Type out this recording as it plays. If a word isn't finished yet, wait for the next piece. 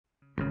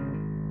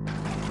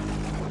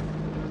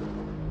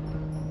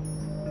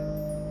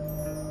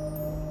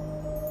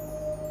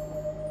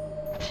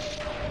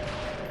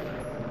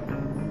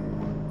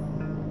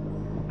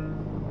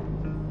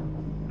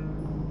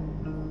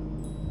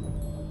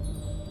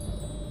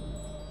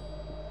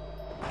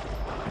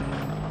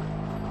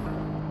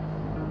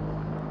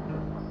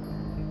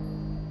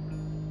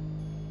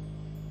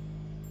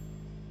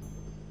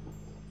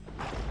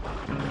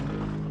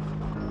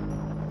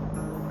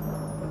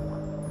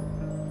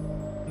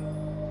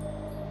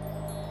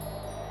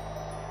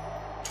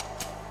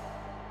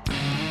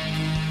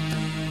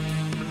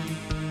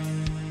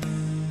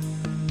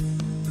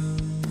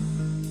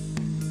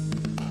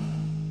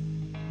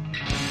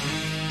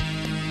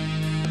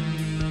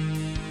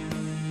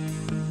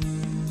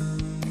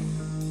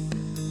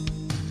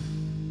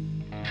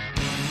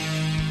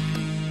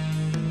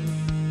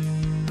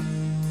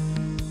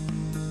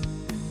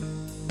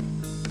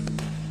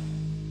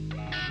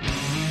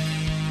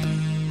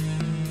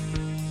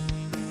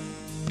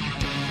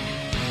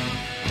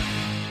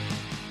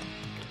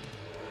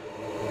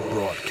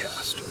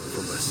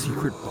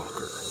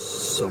Kritbacher,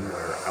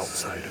 somewhere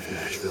outside of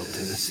Nashville,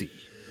 Tennessee.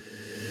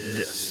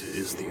 This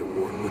is the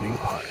award-winning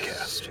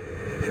podcast,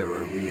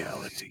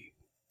 ParaReality.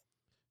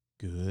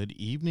 Good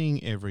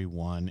evening,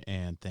 everyone,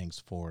 and thanks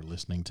for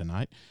listening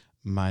tonight.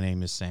 My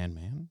name is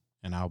Sandman,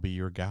 and I'll be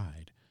your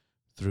guide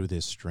through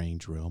this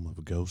strange realm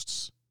of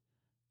ghosts,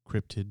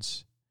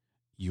 cryptids,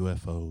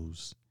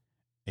 UFOs,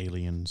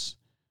 aliens,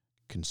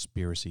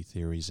 conspiracy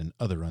theories, and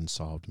other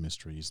unsolved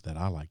mysteries that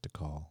I like to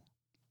call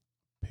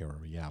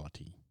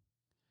ParaReality.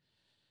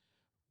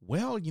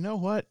 Well, you know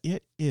what?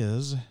 It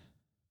is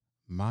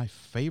my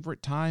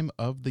favorite time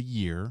of the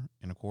year,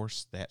 and of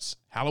course, that's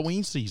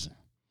Halloween season.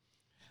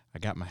 I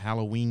got my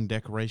Halloween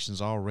decorations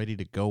all ready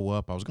to go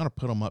up. I was going to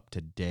put them up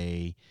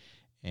today,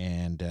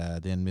 and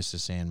then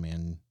Mrs.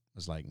 Sandman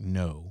was like,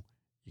 no,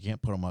 you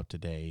can't put them up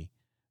today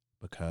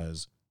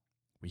because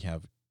we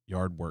have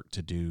yard work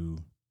to do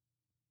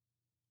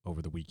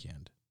over the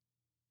weekend.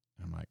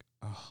 And I'm like,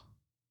 oh,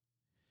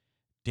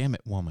 damn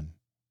it, woman.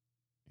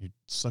 You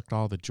sucked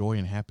all the joy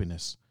and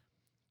happiness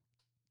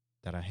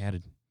that I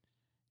had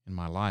in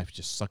my life,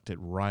 just sucked it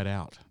right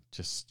out,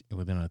 just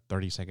within a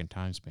 30-second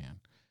time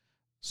span.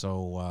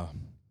 So,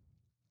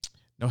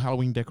 no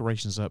Halloween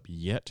decorations up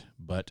yet,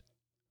 but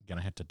going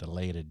to have to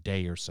delay it a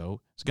day or so.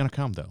 It's going to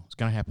come, though. It's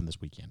going to happen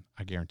this weekend.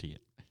 I guarantee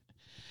it.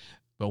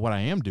 But what I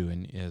am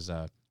doing is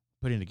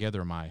putting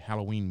together my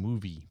Halloween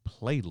movie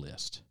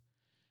playlist.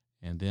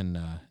 And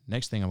then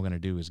next thing I'm going to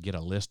do is get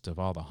a list of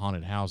all the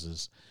haunted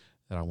houses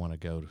that I want to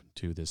go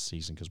to this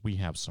season, because we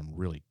have some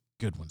really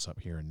good ones up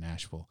here in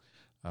Nashville.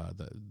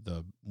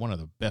 The one of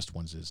the best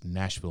ones is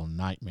Nashville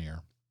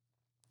Nightmare,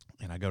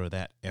 and I go to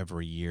that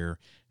every year,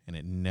 and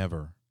it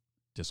never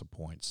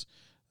disappoints.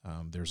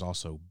 There's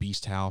also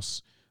Beast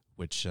House,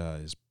 which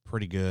is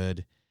pretty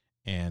good,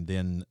 and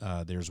then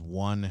there's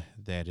one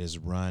that is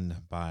run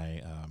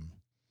by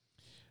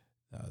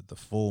the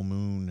Full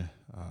Moon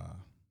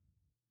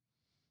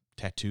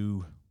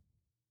Tattoo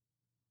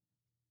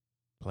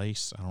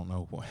place. I don't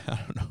know.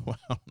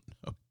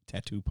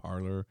 Tattoo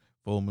parlor,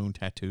 Full Moon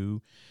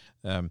Tattoo.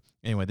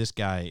 Anyway, this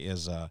guy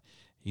is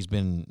he's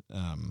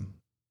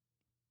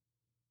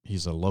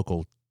a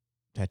local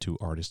tattoo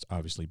artist,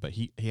 obviously, but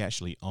he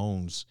actually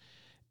owns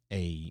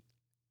a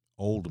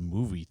old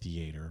movie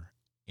theater,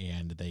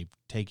 and they've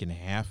taken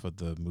half of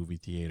the movie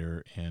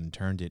theater and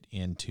turned it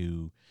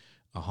into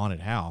a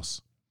haunted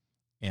house,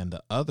 and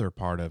the other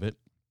part of it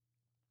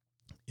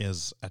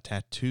is a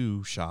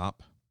tattoo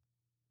shop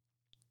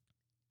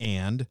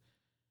and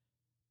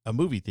a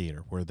movie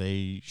theater where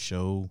they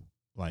show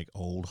like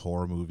old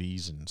horror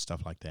movies and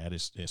stuff like that.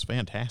 It's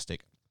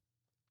fantastic.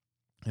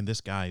 And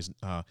this guy is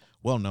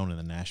well known in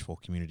the Nashville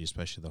community,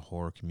 especially the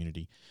horror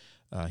community.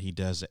 He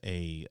does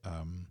the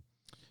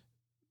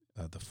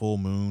Full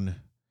Moon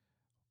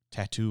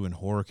Tattoo and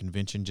Horror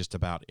Convention just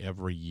about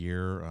every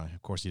year.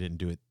 Of course, he didn't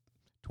do it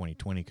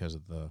 2020 because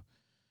of the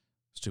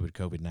stupid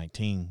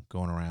COVID-19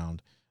 going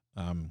around.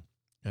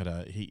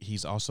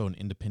 He's also an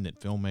independent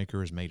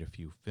filmmaker, has made a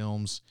few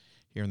films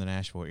here in the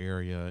Nashville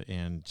area,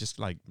 and just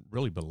like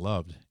really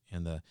beloved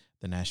in the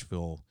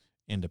Nashville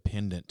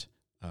independent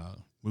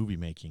movie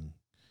making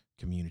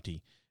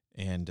community.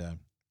 And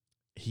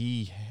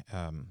he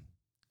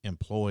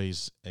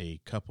employs a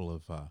couple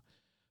of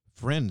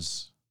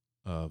friends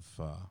of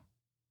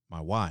my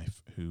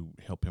wife who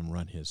help him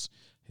run his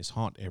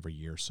haunt every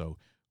year. So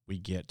we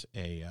get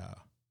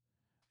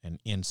an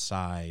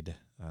inside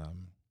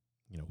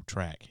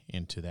track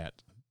into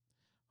that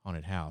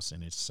haunted house,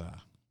 and it's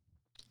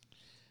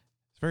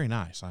very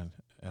nice.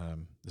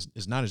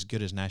 It's not as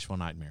good as Nashville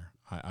Nightmare.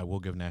 I will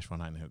give Nashville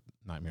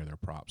Nightmare their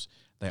props.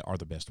 They are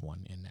the best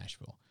one in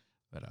Nashville,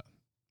 but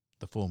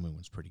the Full Moon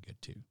one's pretty good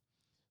too.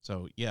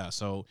 So yeah,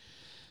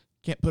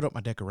 can't put up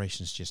my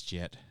decorations just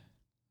yet,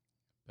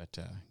 but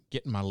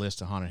getting my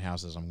list of haunted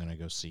houses I'm going to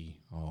go see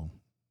all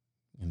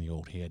in the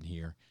old head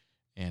here,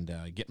 and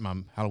getting my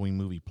Halloween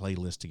movie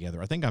playlist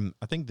together. I think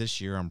this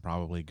year I'm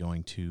probably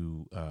going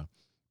to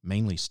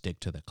mainly stick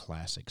to the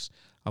classics.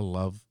 I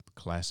love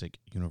classic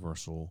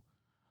Universal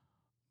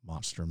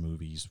monster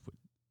movies: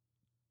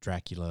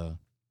 Dracula,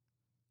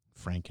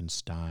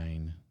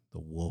 Frankenstein, The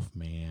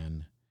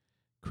Wolfman,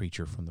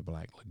 Creature from the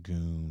Black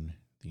Lagoon,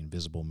 The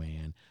Invisible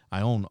Man.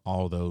 I own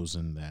all those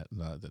in that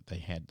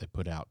they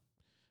put out,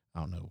 I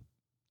don't know,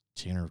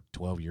 10 or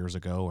 12 years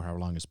ago, or however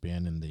long it's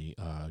been, in the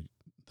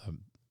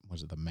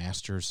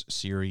Masters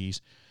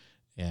series.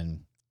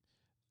 And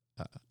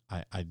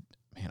I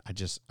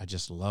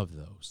just love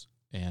those,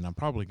 and I'm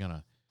probably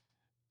gonna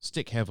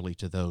stick heavily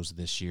to those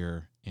this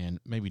year, and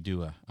maybe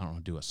do a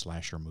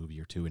slasher movie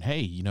or two. And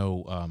hey,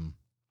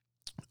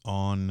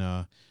 on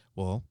the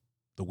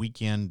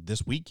weekend,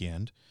 this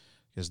weekend,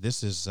 because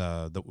this is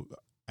I'm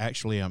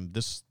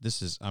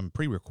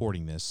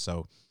pre-recording this,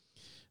 so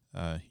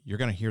you're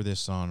gonna hear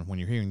this when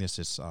you're hearing this.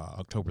 It's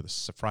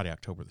Friday,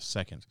 October the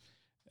 2nd.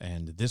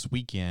 And this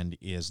weekend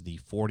is the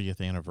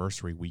 40th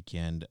anniversary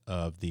weekend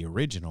of the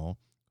original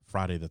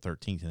Friday the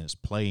 13th, and it's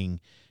playing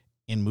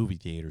in movie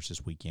theaters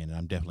this weekend, and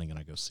I'm definitely going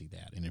to go see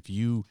that. And if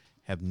you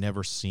have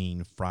never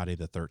seen Friday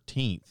the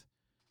 13th,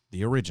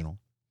 the original,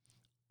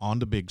 on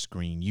the big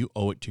screen, you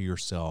owe it to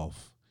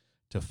yourself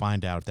to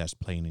find out if that's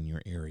playing in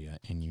your area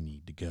and you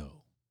need to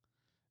go.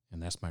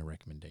 And that's my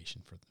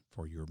recommendation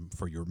for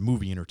your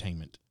movie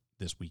entertainment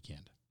this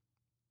weekend.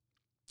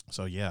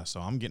 So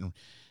I'm getting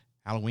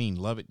Halloween,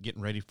 love it,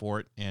 getting ready for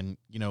it. And,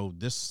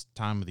 this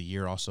time of the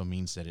year also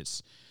means that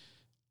it's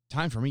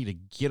time for me to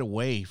get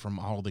away from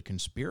all the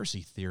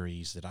conspiracy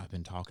theories that I've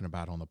been talking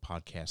about on the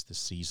podcast this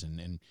season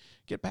and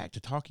get back to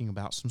talking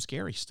about some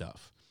scary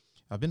stuff.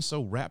 I've been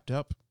so wrapped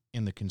up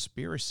in the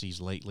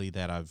conspiracies lately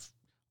that I've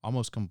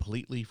almost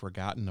completely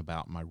forgotten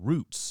about my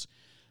roots,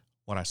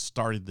 what I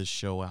started this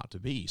show out to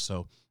be.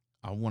 So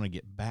I want to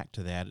get back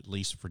to that, at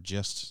least for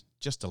just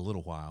a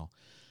little while.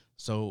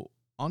 So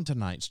on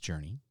tonight's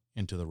journey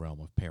into the realm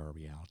of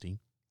ParaReality,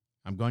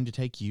 I'm going to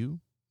take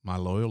you, my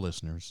loyal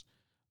listeners,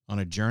 on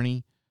a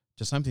journey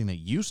to something that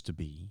used to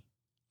be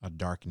a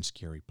dark and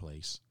scary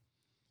place.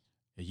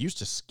 It used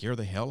to scare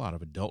the hell out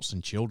of adults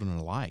and children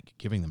alike,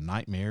 giving them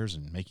nightmares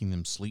and making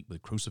them sleep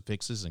with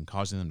crucifixes and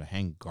causing them to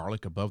hang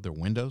garlic above their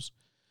windows.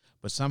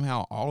 But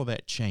somehow all of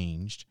that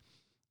changed,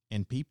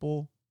 and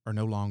people are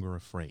no longer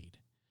afraid.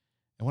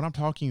 And what I'm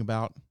talking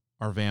about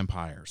are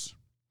vampires.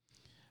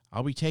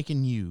 I'll be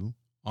taking you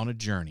on a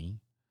journey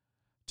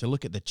to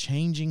look at the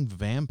changing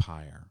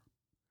vampire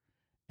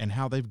and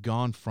how they've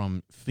gone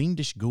from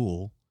fiendish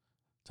ghoul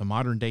to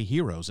modern-day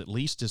heroes, at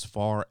least as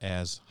far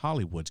as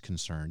Hollywood's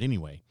concerned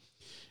anyway.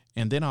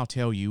 And then I'll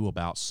tell you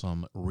about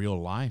some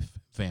real-life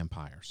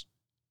vampires.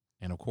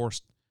 And, of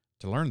course,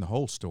 to learn the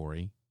whole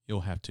story,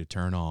 you'll have to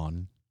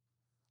tune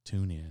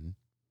in,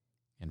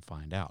 and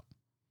find out.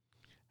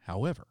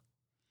 However,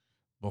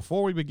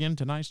 before we begin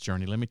tonight's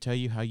journey, let me tell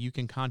you how you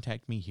can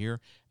contact me here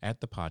at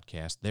the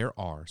podcast. There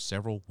are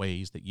several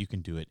ways that you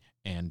can do it,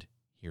 and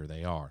here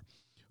they are.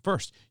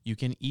 First, you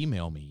can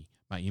email me.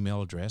 My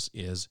email address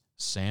is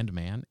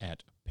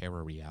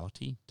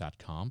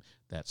sandman@parareality.com.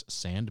 That's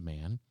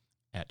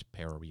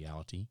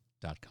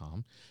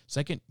sandman@parareality.com.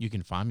 Second, you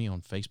can find me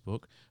on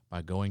Facebook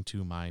by going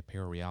to my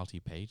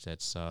ParaReality page.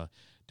 That's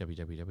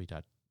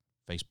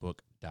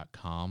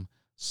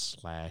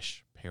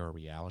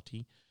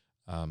www.facebook.com/parareality.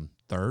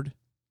 Third,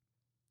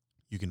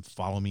 you can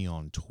follow me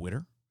on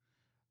Twitter.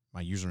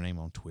 My username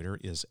on Twitter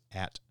is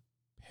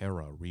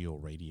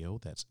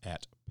 @ParaRealRadio. That's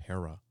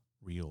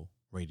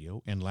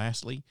 @ParaRealRadio. And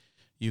lastly,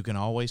 you can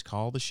always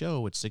call the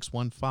show at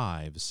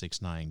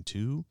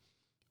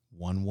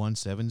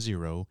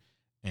 615-692-1170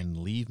 and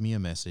leave me a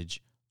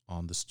message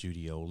on the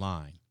studio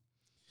line.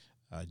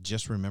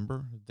 Just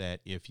remember that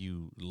if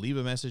you leave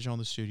a message on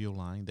the studio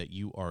line, that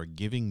you are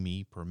giving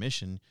me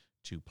permission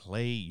to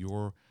play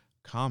your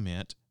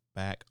comment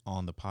back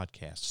on the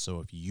podcast. So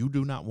if you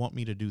do not want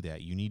me to do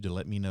that, you need to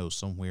let me know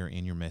somewhere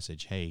in your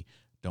message, hey,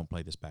 don't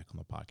play this back on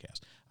the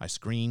podcast. I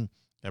screen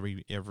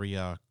every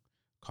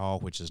call,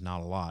 which is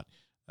not a lot,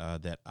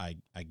 that I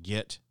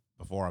get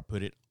before I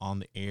put it on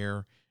the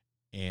air.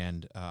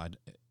 And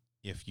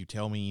if you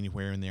tell me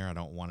anywhere in there, I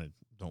don't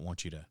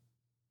want you to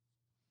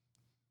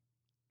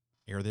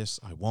air this,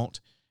 I won't.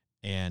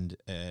 And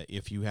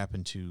if you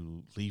happen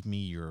to leave me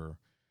your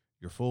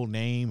full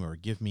name or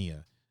give me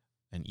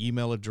an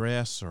email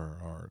address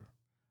or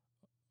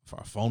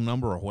a phone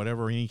number or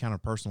whatever, any kind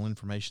of personal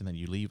information that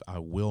you leave, I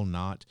will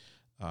not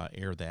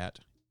air that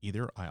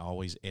either. I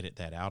always edit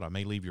that out. I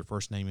may leave your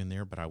first name in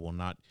there, but I will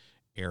not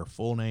air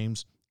full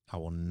names. I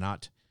will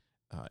not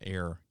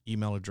air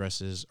email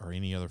addresses or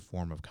any other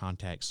form of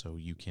contact, so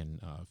you can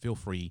feel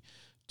free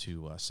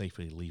to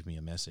safely leave me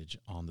a message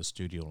on the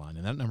studio line.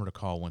 And that number to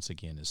call, once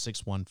again, is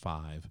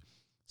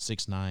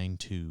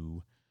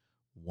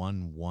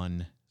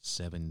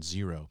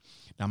 615-692-1170.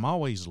 Now, I'm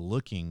always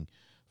looking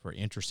for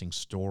interesting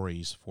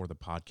stories for the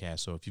podcast.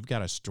 So if you've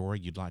got a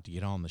story you'd like to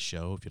get on the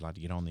show, if you'd like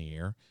to get on the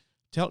air,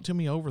 tell it to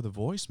me over the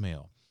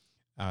voicemail.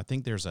 I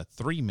think there's a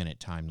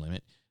 3-minute time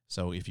limit.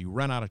 So if you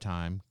run out of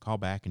time, call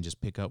back and just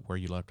pick up where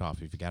you left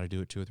off. If you got to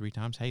do it 2 or 3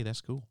 times, hey,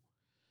 that's cool.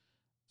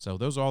 So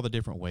those are all the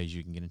different ways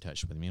you can get in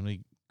touch with me. Let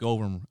me go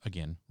over them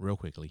again real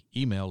quickly.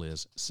 Email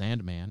is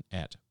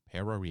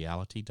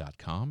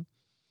sandman@parareality.com.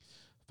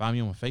 Find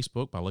me on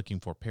Facebook by looking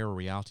for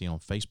ParaReality on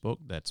Facebook.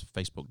 That's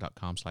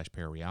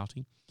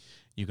facebook.com/ParaReality.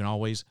 You can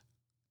always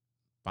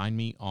find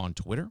me on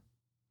Twitter.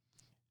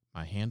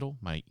 My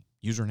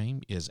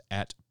username is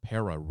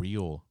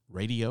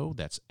 @ParaRealRadio.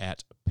 That's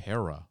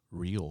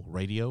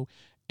 @ParaRealRadio.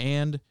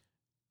 And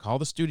call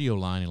the studio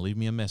line and leave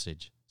me a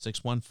message.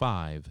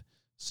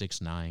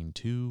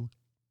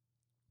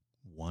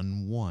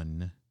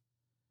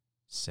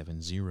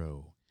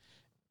 615-692-1170.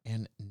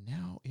 And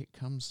now it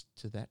comes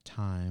to that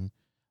time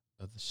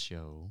of the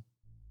show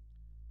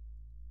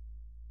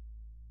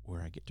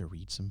where I get to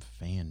read some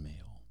fan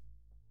mail.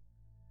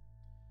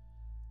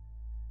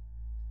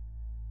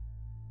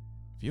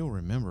 If you'll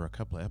remember, a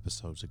couple of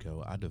episodes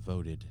ago, I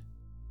devoted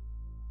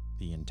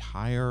the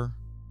entire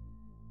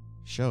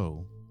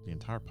show, the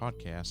entire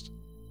podcast,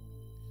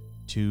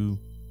 to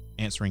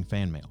answering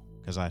fan mail,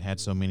 because I'd had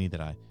so many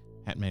that I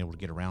hadn't been able to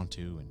get around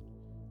to and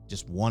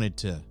just wanted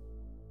to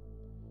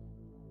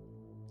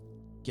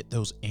get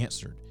those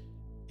answered.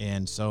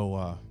 And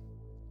so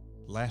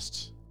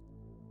last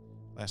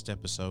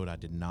episode, I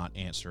did not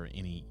answer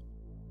any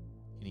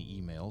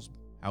emails.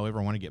 However,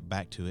 I want to get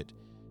back to it.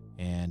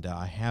 And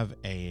I have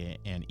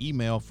an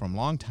email from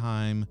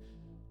longtime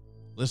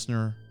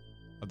listener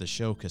of the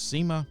show,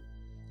 Casima,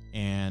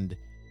 and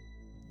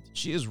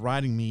she is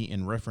writing me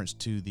in reference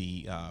to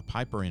the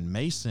Piper and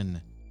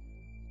Mason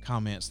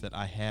comments that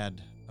I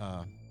had.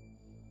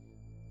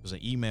 It was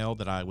an email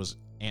that I was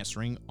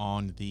answering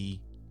on the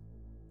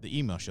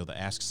email show, the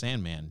Ask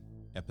Sandman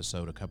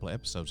episode a couple of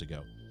episodes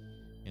ago.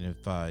 And if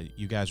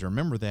you guys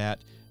remember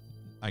that,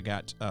 I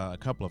got a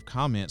couple of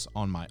comments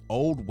on my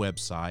old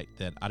website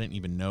that I didn't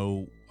even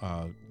know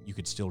you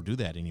could still do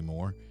that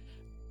anymore.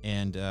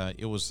 And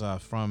it was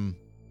from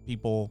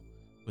people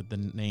with the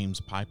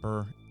names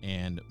Piper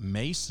and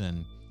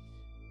Mason,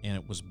 and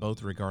it was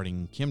both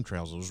regarding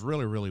chemtrails. It was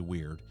really, really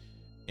weird.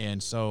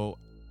 And so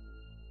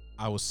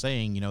I was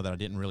saying, that I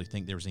didn't really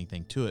think there was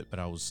anything to it, but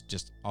I was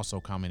just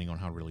also commenting on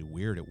how really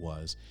weird it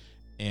was.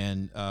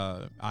 And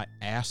I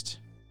asked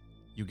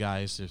you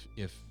guys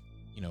if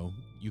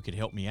you could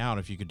help me out,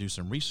 if you could do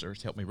some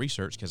research, help me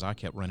research, because I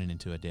kept running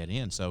into a dead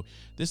end. So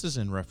this is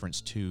in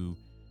reference to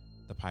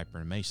the Piper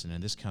and Mason,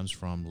 and this comes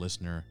from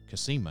listener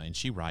Casima, and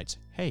she writes,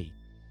 "Hey,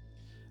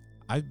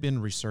 I've been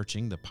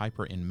researching the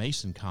Piper and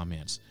Mason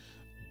comments.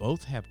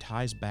 Both have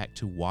ties back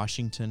to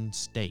Washington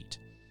State.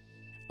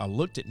 I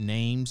looked at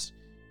names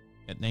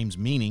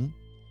meaning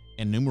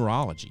and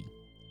numerology.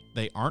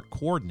 They aren't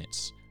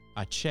coordinates.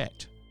 I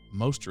checked.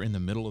 Most are in the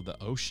middle of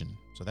the ocean,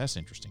 so that's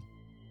interesting.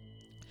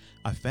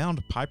 I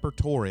found Piper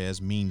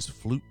Torres means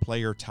flute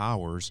player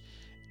towers,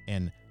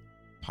 and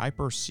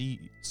Piper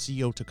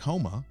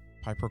Tacoma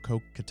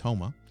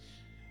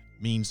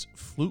means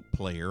flute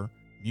player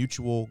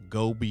mutual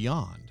go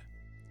beyond.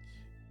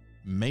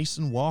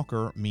 Mason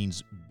Walker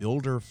means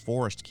builder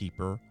forest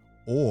keeper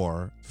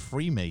or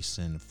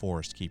Freemason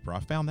forest keeper."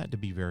 I found that to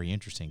be very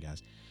interesting,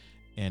 guys.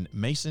 And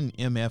Mason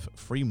MF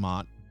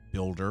Fremont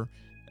builder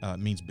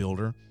means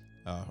builder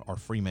or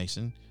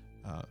Freemason.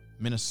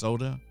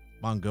 Minnesota,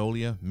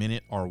 Mongolia,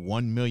 minute or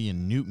 1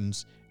 million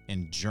newtons,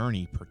 and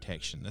journey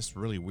protection. That's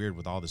really weird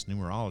with all this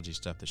numerology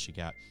stuff that she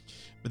got.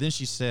 But then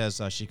she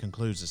says, she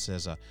concludes, it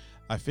says,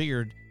 "I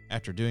figured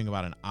after doing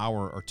about an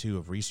hour or two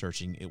of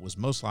researching, it was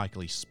most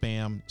likely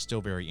spam.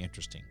 Still very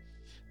interesting."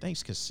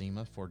 Thanks,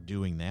 Casima, for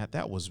doing that.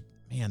 That was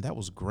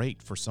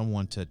great for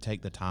someone to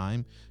take the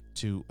time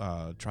to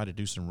try to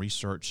do some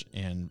research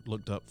and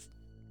looked up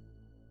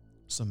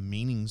some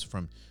meanings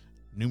from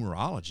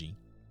numerology.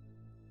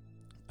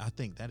 I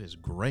think that is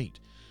great,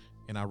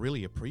 and I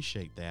really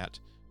appreciate that.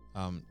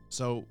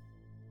 So,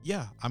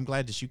 yeah, I'm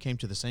glad that you came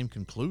to the same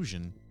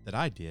conclusion that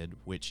I did,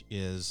 which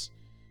is,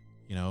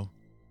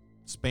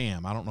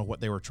 spam. I don't know what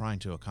they were trying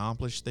to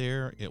accomplish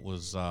there. It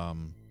was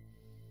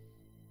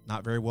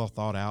not very well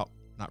thought out,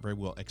 not very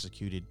well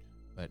executed,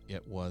 but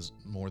it was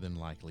more than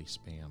likely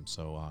spam.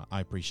 So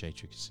I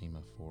appreciate you,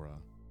 Casima, for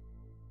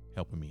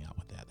helping me out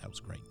with that. That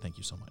was great. Thank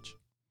you so much.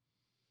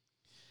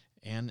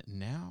 And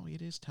now it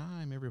is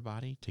time,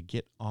 everybody, to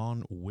get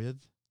on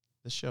with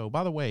the show.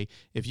 By the way,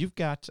 if you've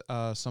got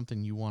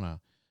something you want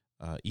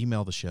to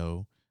email the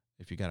show,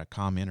 if you got a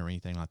comment or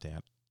anything like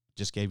that,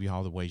 just gave you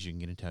all the ways you can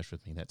get in touch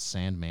with me. That's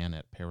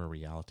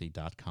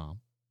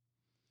sandman@parareality.com.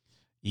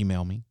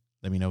 Email me.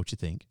 Let me know what you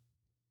think.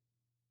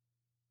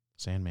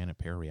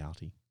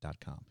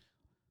 sandman@parareality.com.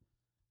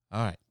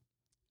 All right.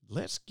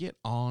 Let's get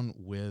on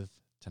with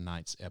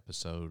tonight's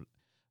episode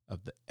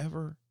of the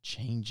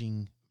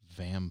ever-changing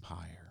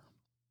vampire.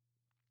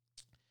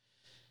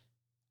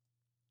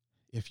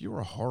 If you're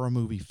a horror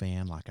movie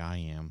fan like I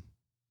am,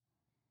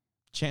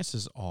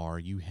 chances are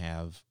you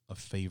have a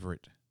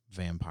favorite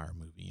vampire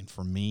movie. And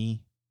for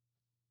me,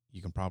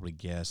 you can probably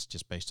guess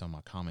just based on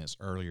my comments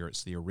earlier,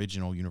 it's the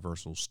original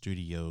Universal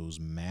Studios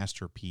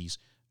masterpiece,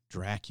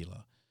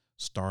 Dracula,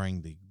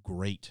 starring the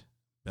great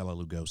Bela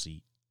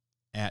Lugosi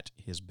at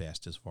his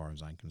best as far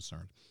as I'm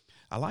concerned.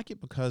 I like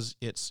it because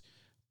it's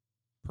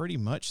pretty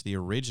much the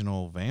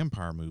original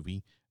vampire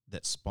movie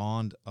that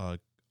spawned a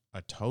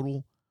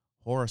total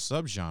horror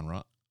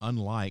subgenre,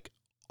 unlike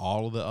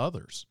all of the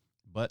others.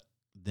 But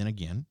then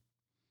again,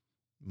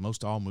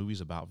 most all movies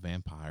about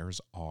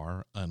vampires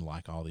are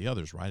unlike all the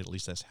others, right? At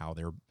least that's how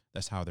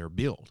they're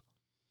billed.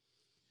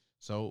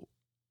 So,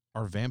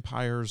 are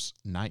vampires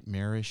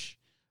nightmarish,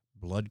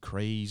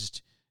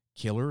 blood-crazed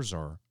killers,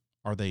 or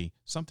are they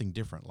something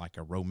different, like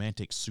a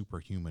romantic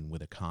superhuman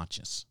with a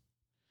conscience?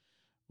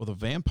 Well, the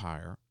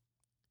vampire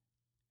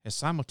has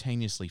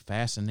simultaneously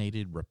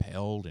fascinated,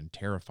 repelled, and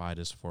terrified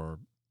us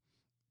for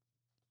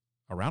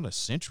around a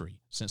century,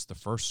 since the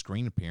first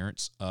screen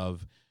appearance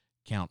of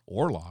Count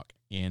Orlok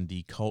in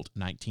the cult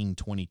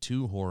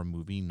 1922 horror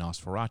movie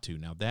Nosferatu.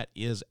 Now, that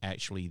is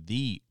actually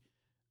the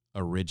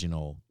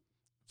original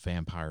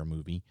vampire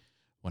movie.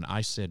 When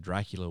I said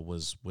Dracula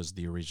was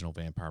the original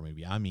vampire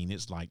movie, I mean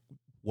it's like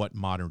what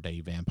modern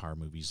day vampire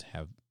movies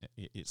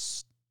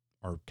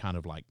are kind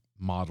of like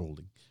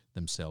modeled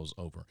themselves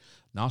over.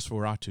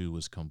 Nosferatu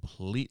was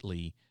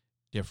completely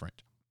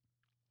different.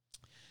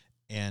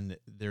 And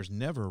there's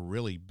never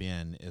really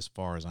been, as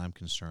far as I'm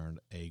concerned,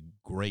 a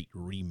great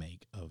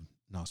remake of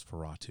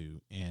Nosferatu.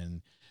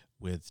 And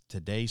with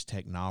today's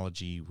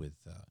technology, with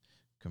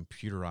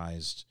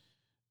computerized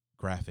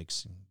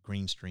graphics and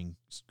green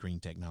screen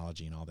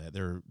technology and all that,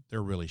 there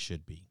really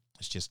should be.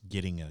 It's just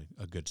getting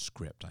a good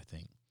script, I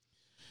think.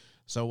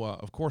 So,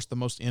 of course, the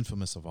most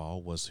infamous of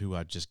all was who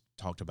I just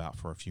talked about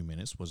for a few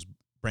minutes, was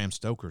Bram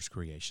Stoker's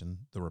creation,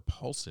 the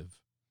repulsive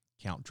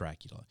Count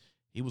Dracula.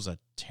 He was a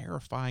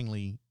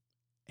terrifyingly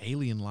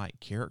alien-like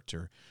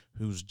character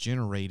who's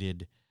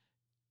generated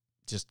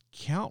just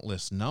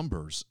countless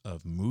numbers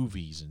of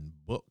movies and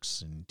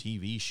books and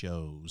TV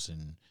shows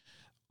and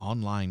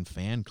online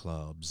fan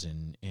clubs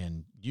and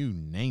you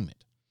name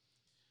it.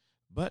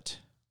 But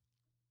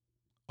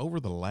over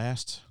the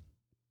last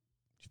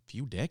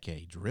few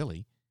decades,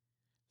 really,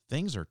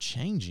 things are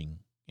changing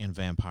in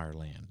vampire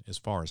land as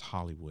far as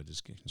Hollywood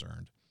is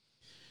concerned.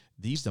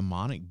 These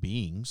demonic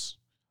beings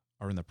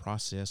are in the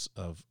process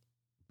of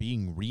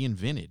being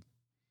reinvented,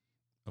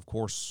 of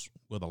course,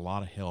 with a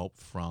lot of help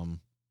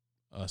from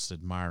us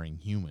admiring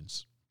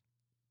humans.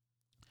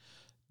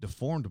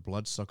 Deformed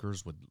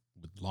bloodsuckers with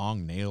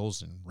long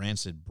nails and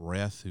rancid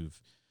breath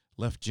who've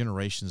left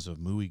generations of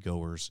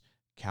moviegoers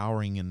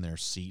cowering in their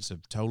seats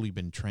have totally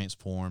been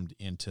transformed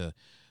into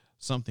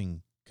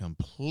something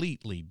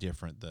completely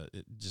different,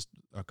 just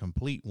a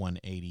complete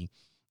 180.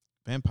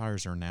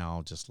 Vampires are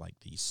now just like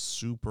these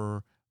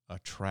super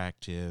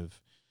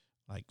attractive,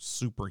 like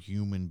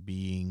superhuman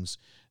beings.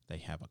 They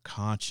have a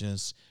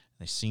conscience.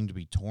 They seem to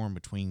be torn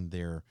between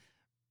their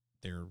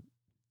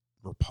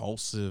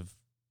repulsive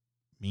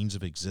means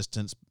of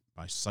existence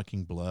by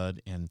sucking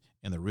blood and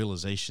the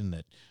realization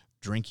that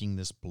drinking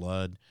this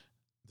blood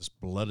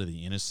of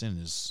the innocent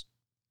is,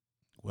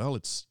 well,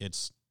 it's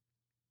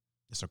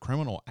a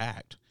criminal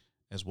act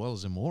as well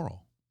as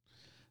immoral.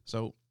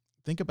 So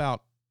think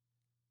about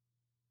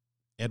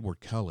Edward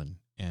Cullen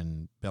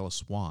and Bella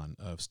Swan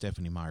of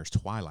Stephenie Meyer's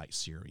Twilight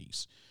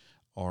series,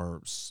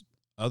 or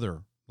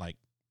other like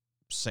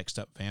sexed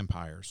up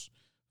vampires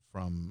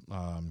from,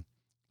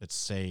 let's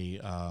say,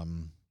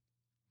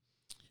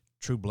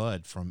 True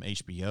Blood from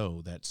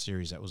HBO, that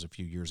series that was a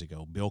few years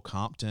ago. Bill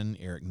Compton,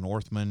 Eric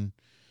Northman,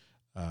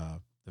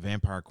 the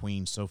Vampire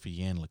Queen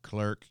Sophie Ann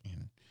Leclerc,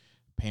 and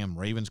Pam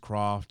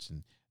Ravenscroft,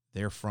 and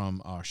they're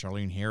from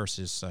Charlene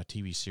Harris's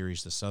TV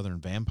series, The Southern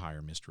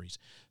Vampire Mysteries.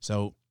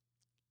 So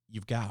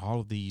you've got all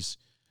of these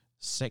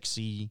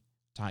sexy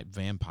type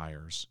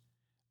vampires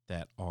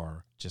that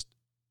are just,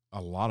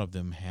 a lot of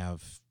them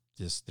have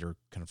this, they're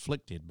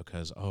conflicted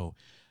because, I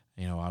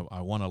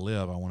want to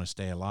live, I want to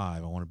stay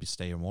alive, I want to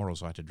stay immortal,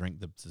 so I have to drink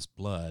this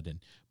blood.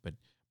 But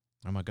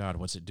oh my God,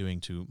 what's it doing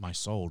to my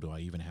soul? Do I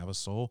even have a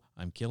soul?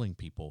 I'm killing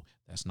people.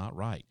 That's not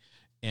right.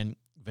 And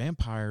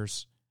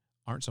vampires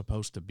aren't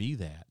supposed to be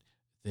that.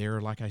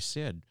 They're, like I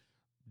said,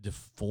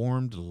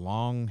 deformed,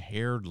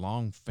 long-haired,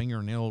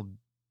 long-fingernailed,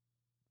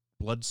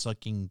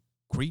 blood-sucking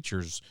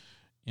creatures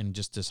in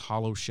just this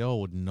hollow shell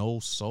with no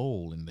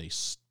soul, and they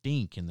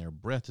stink, and their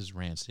breath is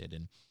rancid,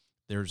 and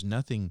there's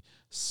nothing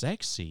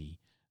sexy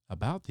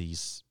about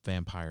these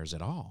vampires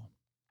at all.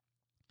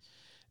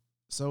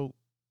 So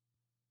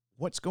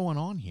what's going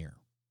on here?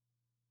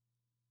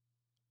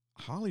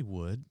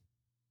 Hollywood,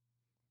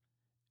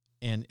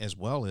 and as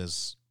well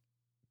as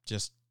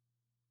just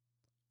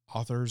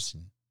authors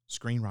and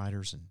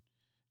screenwriters and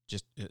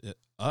just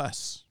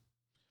us,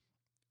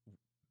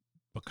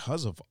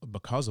 because of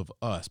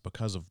us,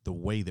 because of the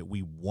way that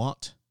we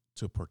want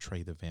to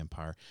portray the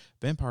vampire,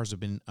 vampires have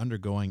been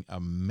undergoing a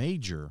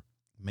major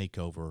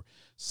makeover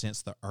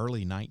since the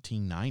early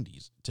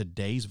 1990s.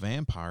 Today's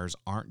vampires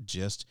aren't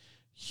just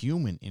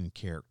human in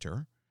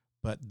character,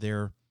 but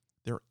they're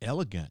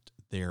elegant,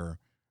 they're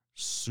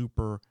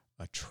super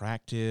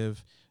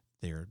attractive,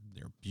 they're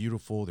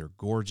beautiful, they're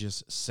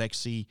gorgeous,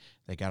 sexy,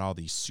 they got all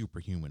these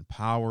superhuman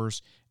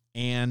powers,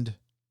 and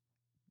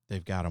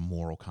they've got a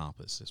moral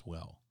compass as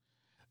well.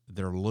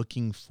 They're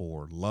looking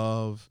for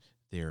love,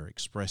 they're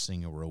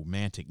expressing a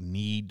romantic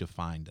need to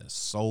find a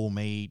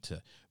soulmate,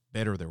 to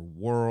better their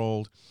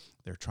world.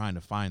 They're trying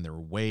to find their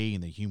way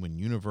in the human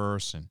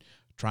universe and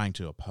trying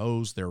to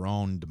oppose their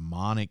own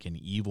demonic and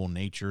evil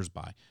natures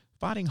by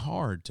fighting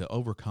hard to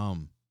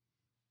overcome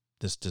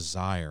this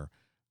desire,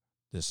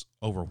 this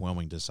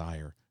overwhelming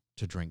desire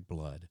to drink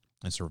blood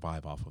and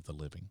survive off of the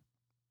living.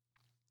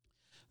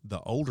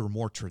 The older,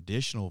 more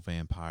traditional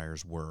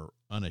vampires were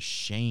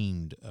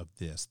unashamed of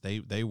this.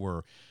 They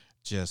were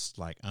just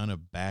like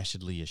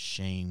unabashedly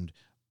ashamed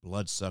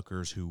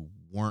bloodsuckers who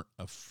weren't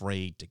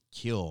afraid to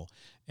kill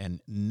and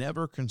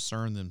never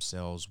concerned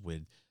themselves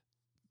with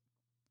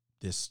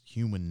this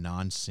human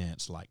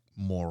nonsense like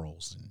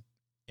morals and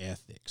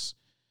ethics.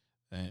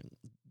 And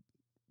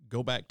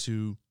go back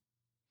to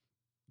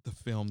the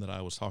film that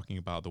I was talking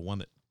about, the one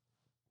that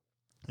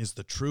is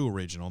the true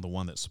original, the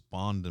one that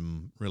spawned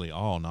them really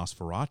all,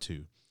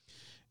 Nosferatu.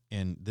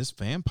 And this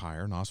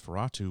vampire,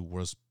 Nosferatu,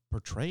 was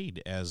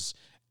portrayed as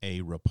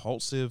a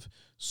repulsive,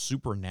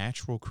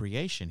 supernatural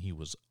creation. He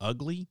was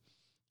ugly.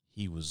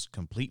 He was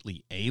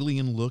completely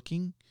alien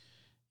looking.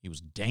 He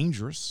was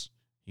dangerous.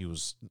 He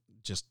was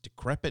just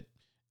decrepit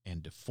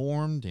and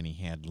deformed, and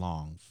he had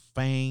long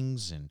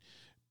fangs and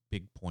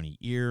big pointy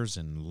ears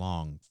and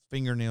long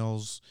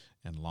fingernails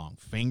and long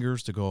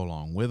fingers to go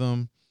along with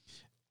him.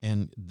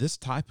 And this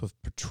type of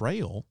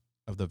portrayal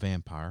of the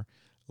vampire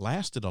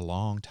lasted a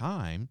long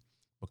time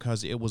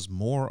because it was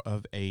more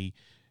of a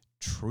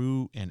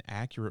true and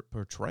accurate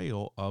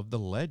portrayal of the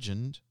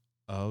legend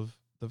of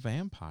the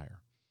vampire.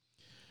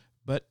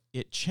 But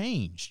it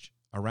changed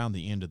around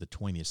the end of the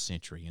 20th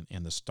century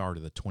and the start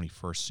of the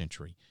 21st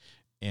century.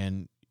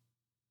 And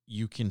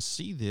you can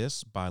see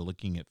this by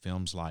looking at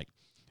films like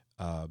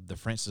the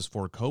Francis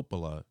Ford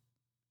Coppola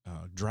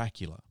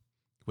Dracula,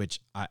 which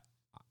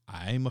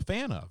I'm a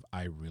fan of.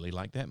 I really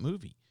like that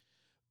movie.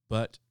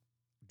 But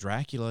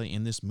Dracula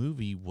in this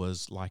movie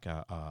was like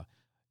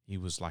he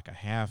was like a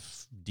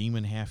half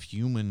demon, half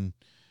human,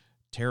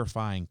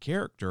 terrifying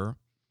character.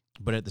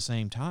 But at the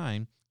same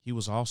time, he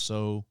was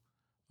also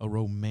a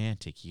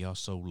romantic. He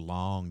also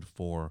longed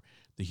for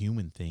the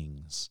human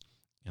things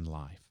in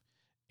life.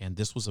 And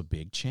this was a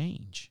big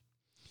change.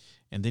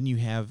 And then you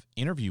have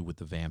Interview with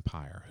the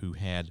Vampire, who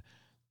had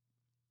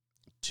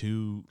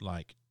two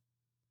like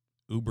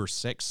uber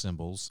sex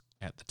symbols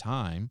at the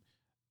time,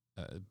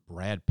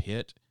 Brad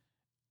Pitt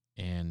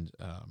and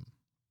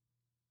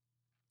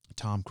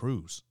Tom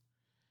Cruise.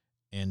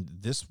 And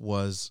this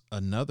was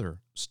another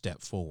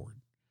step forward.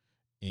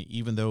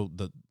 Even though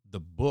the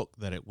book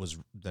that it was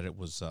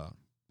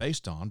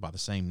based on by the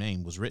same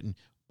name was written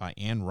by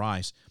Anne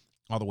Rice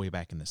all the way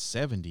back in the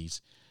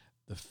 70s,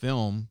 the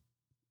film,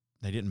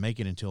 they didn't make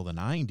it until the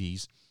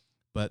 90s,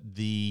 but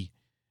the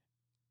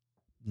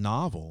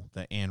novel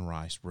that Anne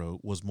Rice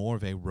wrote was more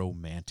of a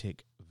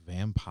romantic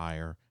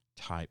vampire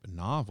type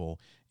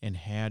novel and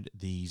had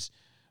these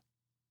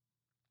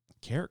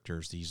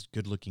characters, these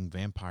good-looking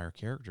vampire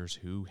characters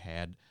who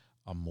had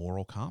a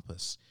moral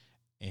compass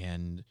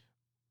and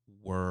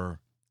were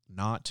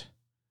not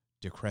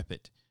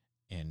decrepit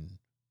and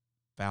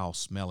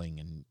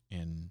foul-smelling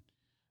and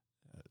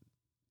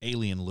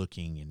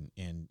alien-looking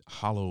and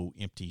hollow,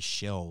 empty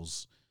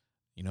shells.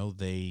 You know,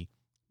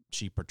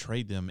 she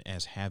portrayed them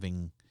as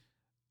having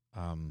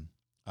a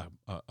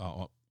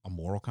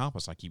moral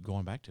compass. I keep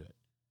going back to it.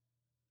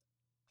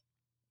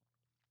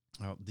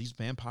 These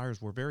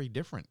vampires were very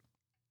different.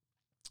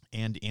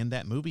 And in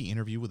that movie,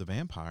 Interview with a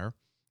Vampire,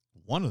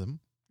 one of them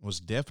was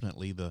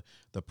definitely the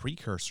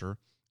precursor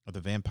of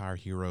the vampire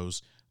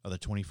heroes of the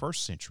 21st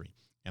century.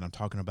 And I'm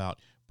talking about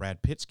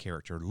Brad Pitt's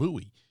character,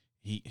 Louis.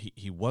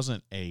 He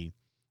wasn't a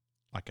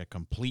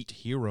complete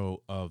hero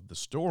of the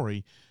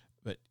story,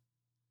 but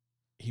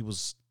he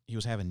was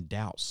having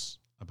doubts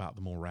about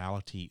the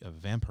morality of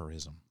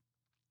vampirism.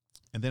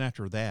 And then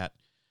after that,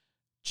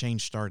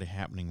 change started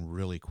happening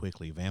really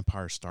quickly.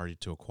 Vampires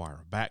started to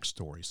acquire a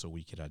backstory so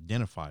we could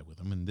identify with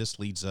them. And this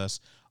leads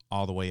us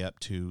all the way up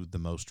to the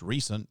most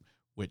recent,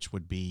 which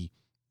would be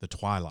the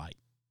Twilight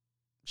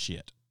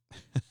shit.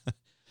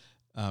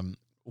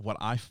 What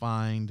I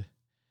find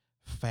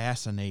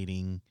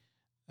fascinating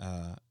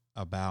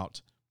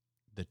about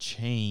the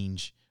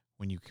change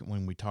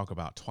when we talk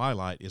about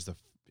Twilight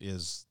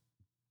is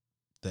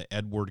the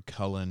Edward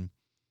Cullen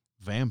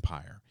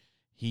vampire.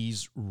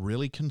 He's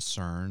really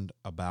concerned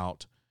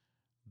about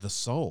the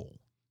soul.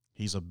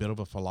 He's a bit of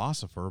a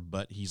philosopher,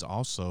 but he's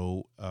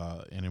also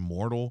an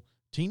immortal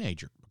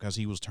teenager because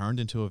he was turned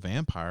into a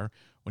vampire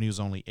when he was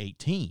only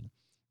 18.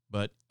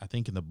 But I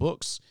think in the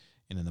books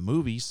and in the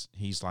movies,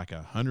 he's like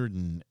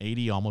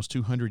 180, almost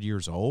 200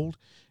 years old.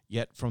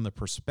 Yet from the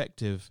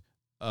perspective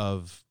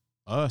of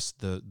us,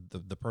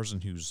 the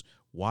person who's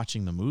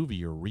watching the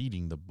movie or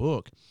reading the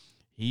book,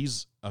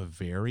 he's a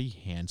very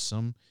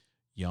handsome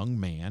young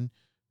man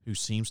who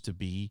seems to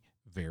be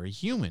very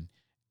human,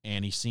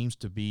 and he seems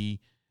to be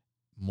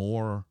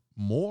more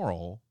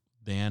moral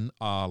than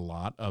a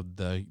lot of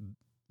the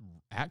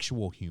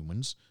actual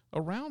humans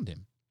around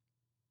him.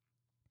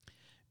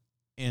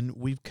 And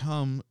we've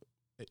come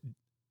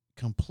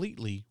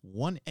completely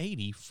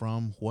 180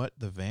 from what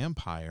the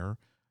vampire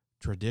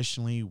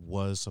traditionally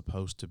was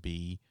supposed to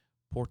be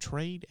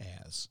portrayed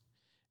as.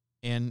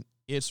 And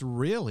it's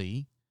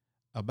really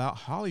about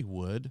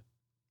Hollywood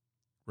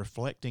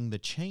reflecting the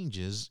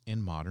changes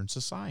in modern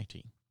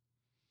society.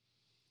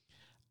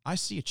 I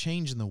see a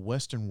change in the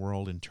Western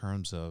world in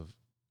terms of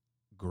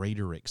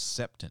greater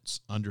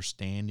acceptance,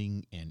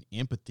 understanding, and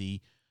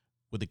empathy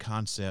with the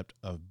concept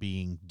of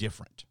being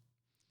different.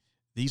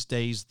 These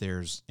days,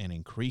 there's an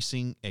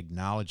increasing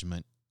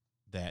acknowledgement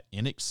that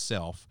in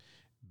itself,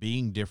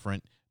 being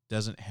different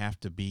doesn't have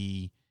to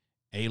be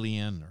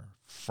alien or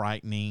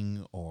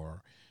frightening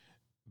or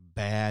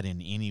bad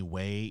in any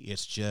way.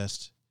 It's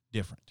just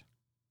different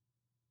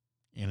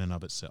in and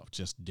of itself,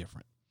 just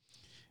different.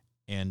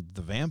 And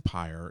the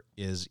vampire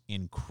is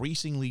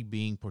increasingly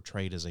being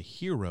portrayed as a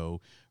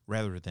hero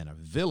rather than a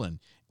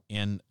villain,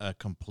 in a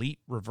complete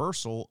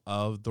reversal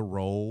of the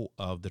role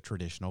of the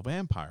traditional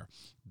vampire.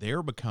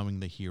 They're becoming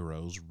the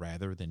heroes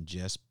rather than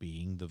just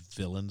being the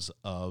villains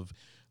of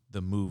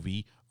the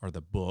movie or the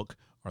book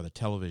or the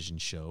television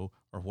show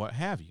or what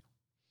have you.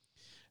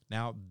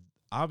 Now,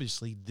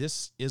 obviously,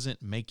 this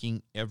isn't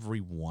making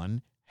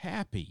everyone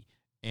happy,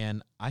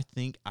 and I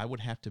think I would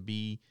have to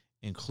be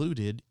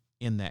included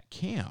in that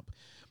camp.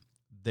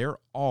 There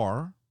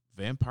are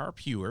vampire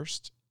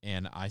purists,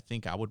 and I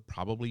think I would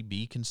probably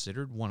be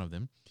considered one of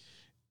them.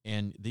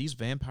 And these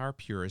vampire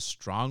purists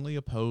strongly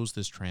oppose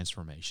this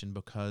transformation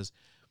because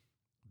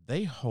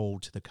they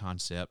hold to the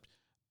concept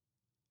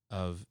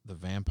of the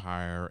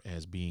vampire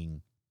as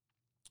being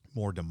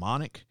more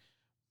demonic,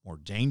 more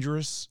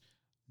dangerous,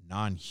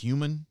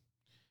 non-human,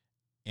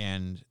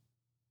 and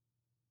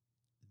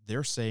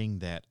they're saying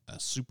that a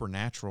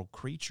supernatural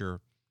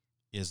creature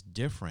is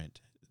different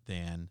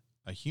than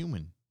a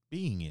human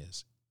being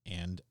is.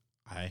 And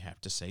I have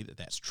to say that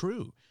that's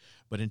true.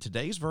 But in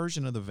today's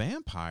version of the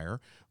vampire,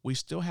 we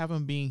still have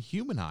them being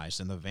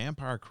humanized and the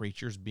vampire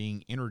creatures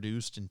being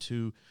introduced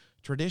into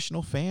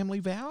traditional family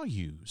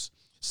values.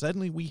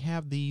 Suddenly we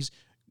have these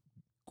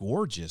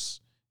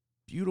gorgeous,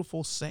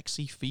 beautiful,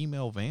 sexy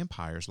female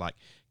vampires like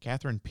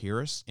Catherine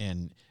Pierce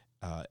and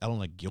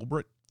Elena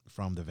Gilbert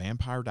from the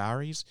Vampire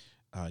Diaries.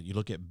 You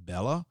look at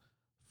Bella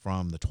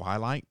from the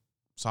Twilight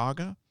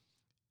saga,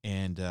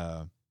 and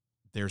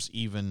there's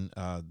even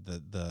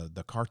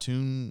the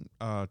cartoon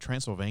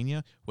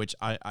Transylvania, which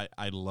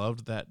I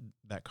loved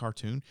that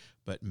cartoon.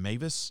 But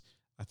Mavis,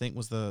 I think,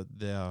 was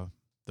the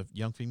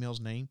young female's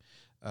name.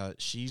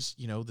 She's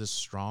this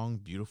strong,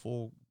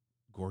 beautiful,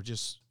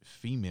 gorgeous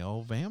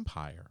female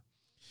vampire,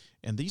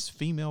 and these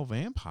female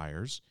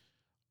vampires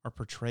are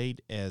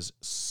portrayed as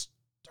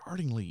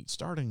starting.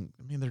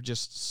 I mean, they're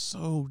just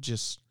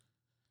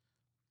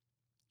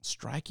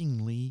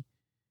strikingly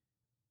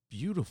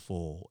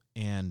beautiful,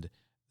 and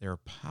they're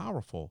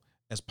powerful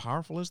as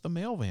the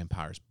male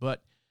vampires,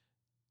 but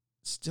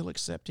still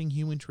accepting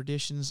human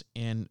traditions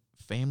and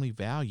family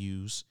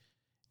values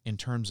in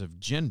terms of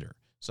gender.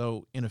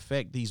 So, in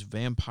effect, these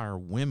vampire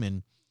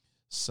women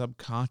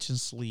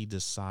subconsciously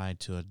decide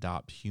to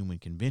adopt human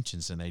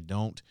conventions, and they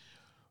don't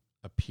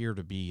appear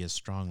to be as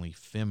strongly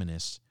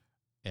feminist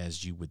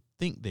as you would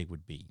think they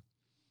would be.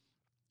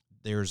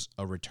 There's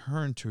a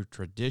return to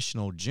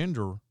traditional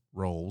gender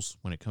roles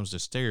when it comes to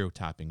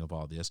stereotyping of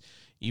all this,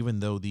 even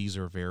though these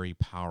are very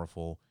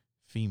powerful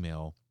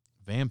female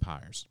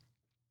vampires.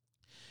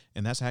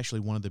 And that's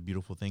actually one of the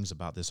beautiful things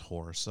about this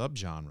horror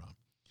subgenre.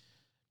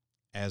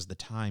 As the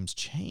times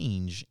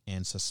change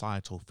and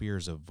societal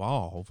fears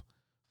evolve,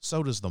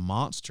 so does the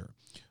monster.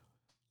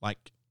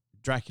 Like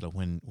Dracula,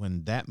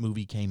 when that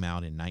movie came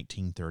out in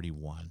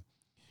 1931,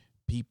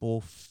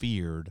 people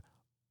feared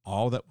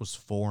all that was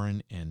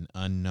foreign and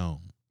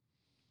unknown.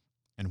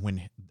 And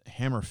when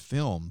Hammer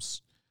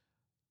Films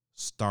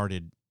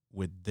started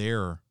with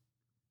their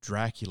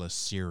Dracula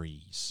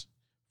series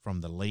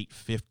from the late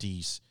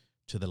 50s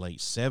to the late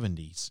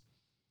 70s,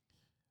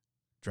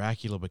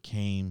 Dracula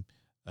became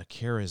a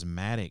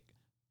charismatic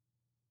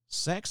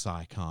sex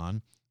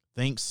icon,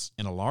 thanks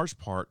in a large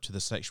part to the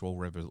sexual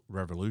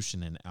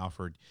revolution in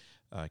Alfred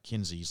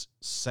Kinsey's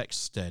sex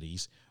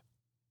studies,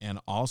 and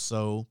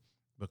also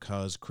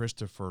because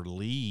Christopher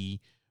Lee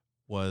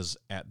was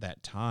at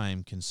that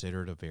time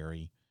considered a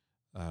very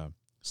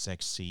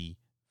sexy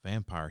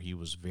vampire. He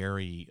was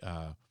very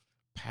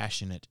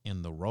passionate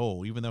in the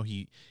role, even though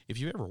if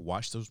you ever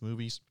watched those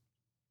movies,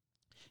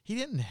 he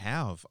didn't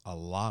have a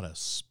lot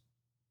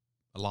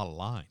of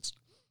lines.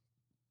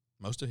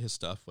 Most of his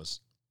stuff was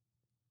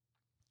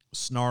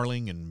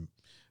snarling and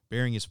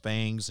baring his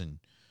fangs and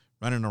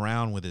running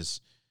around with his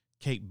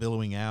cape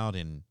billowing out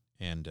and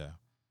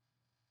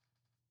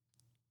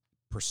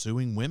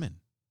pursuing women.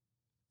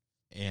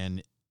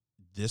 And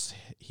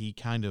he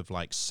kind of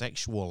like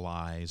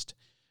sexualized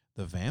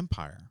the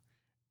vampire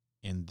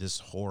in this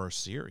horror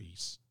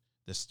series,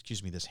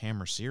 this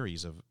Hammer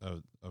series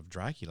of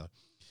Dracula,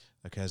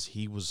 because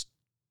he was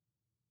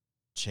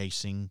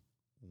chasing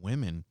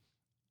women,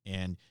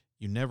 and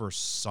you never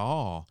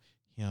saw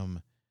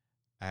him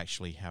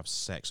actually have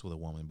sex with a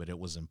woman, but it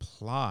was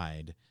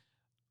implied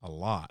a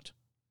lot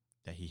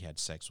that he had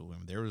sex with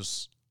women. There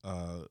was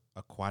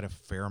quite a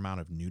fair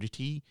amount of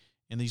nudity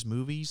in these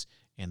movies,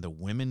 and the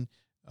women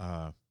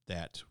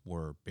that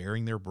were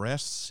baring their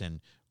breasts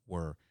and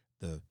were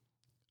the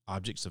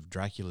objects of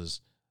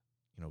Dracula's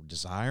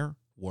desire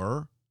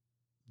were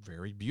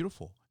very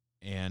beautiful,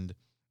 and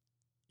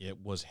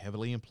it was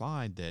heavily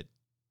implied that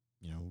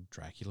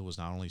Dracula was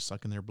not only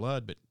sucking their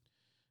blood, but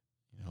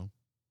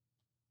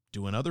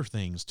doing other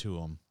things to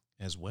them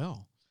as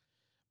well.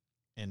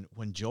 And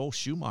when Joel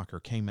Schumacher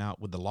came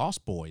out with The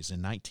Lost Boys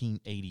in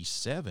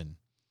 1987,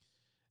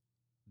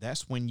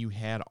 that's when you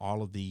had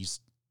all of these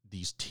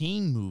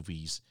teen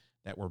movies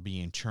that were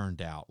being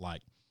churned out,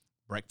 like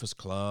Breakfast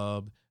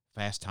Club,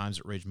 Fast Times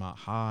at Ridgemont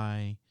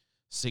High,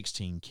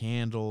 16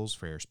 Candles,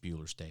 Ferris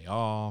Bueller's Day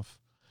Off.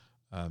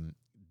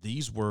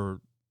 These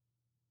were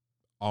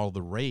all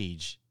the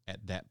rage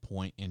at that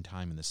point in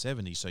time in the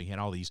 70s. So you had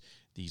all these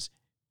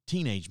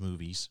teenage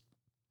movies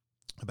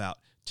about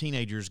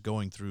teenagers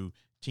going through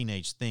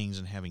teenage things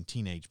and having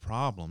teenage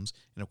problems.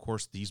 And, of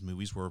course, these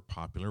movies were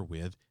popular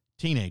with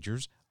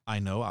teenagers. I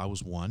know I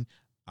was one.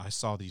 I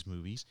saw these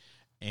movies,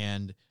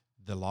 and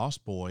the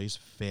Lost Boys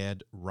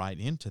fed right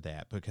into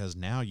that, because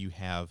now you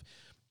have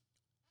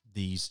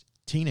these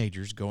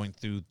teenagers going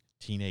through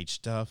teenage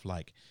stuff,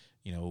 like,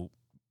 you know,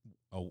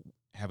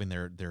 having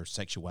their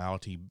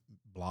sexuality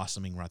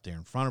blossoming right there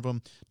in front of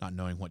them, not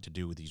knowing what to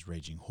do with these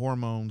raging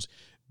hormones.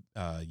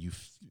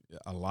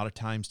 A lot of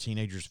times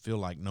teenagers feel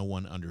like no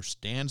one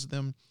understands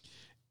them,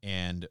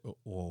 and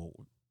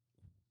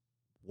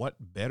what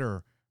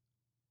better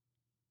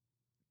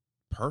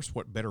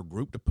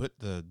group to put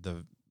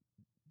the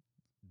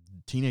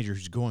teenagers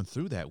who's going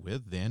through that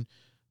with than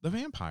the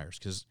vampires,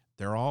 because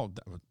they're all,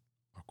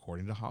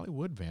 according to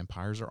Hollywood,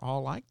 vampires are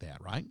all like that,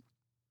 right?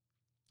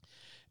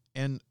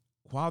 And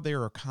while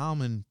there are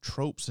common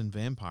tropes in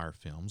vampire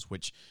films,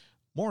 which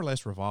more or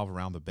less revolve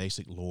around the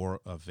basic lore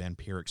of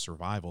vampiric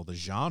survival, the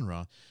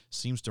genre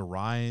seems to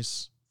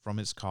rise from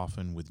its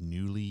coffin with a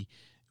newly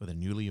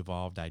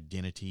evolved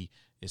identity,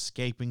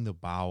 escaping the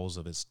bowels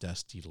of its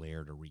dusty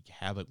lair to wreak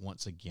havoc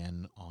once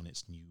again on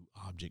its new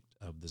object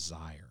of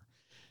desire.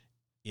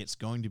 It's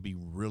going to be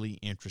really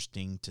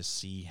interesting to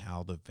see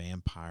how the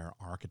vampire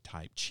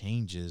archetype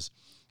changes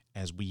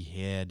as we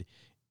head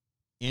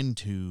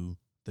into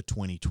the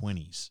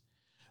 2020s.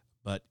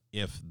 But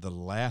if the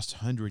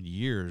last 100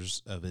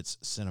 years of its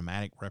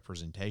cinematic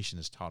representation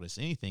has taught us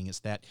anything,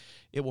 it's that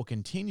it will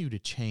continue to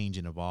change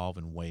and evolve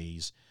in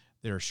ways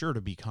that are sure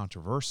to be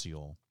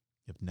controversial,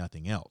 if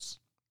nothing else.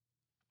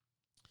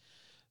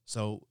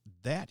 So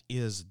that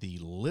is the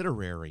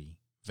literary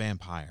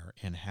vampire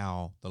and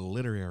how the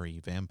literary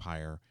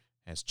vampire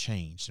has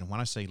changed. And when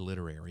I say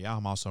literary,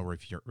 I'm also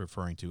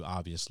referring to,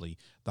 obviously,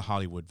 the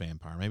Hollywood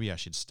vampire. Maybe I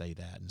should say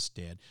that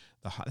instead.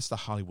 It's the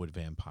Hollywood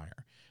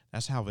vampire.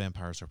 That's how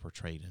vampires are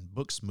portrayed in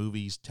books,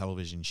 movies,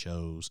 television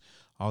shows,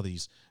 all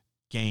these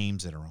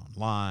games that are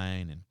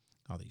online, and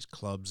all these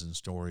clubs and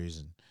stories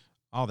and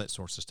all that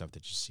sorts of stuff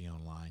that you see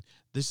online.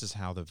 This is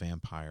how the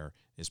vampire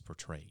is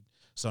portrayed.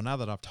 So now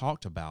that I've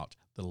talked about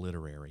the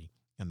literary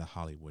and the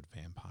Hollywood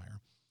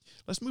vampire,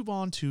 let's move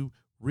on to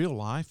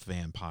real-life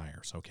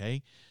vampires,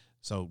 okay?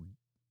 So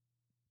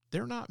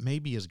they're not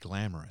maybe as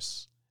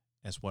glamorous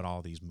as what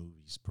all these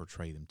movies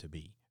portray them to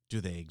be.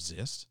 Do they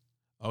exist?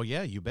 Oh,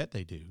 yeah, you bet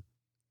they do.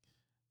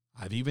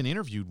 I've even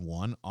interviewed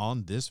one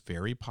on this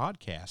very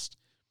podcast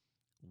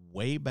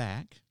way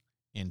back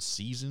in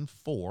season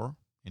 4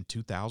 in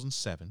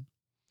 2007.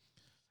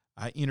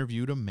 I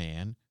interviewed a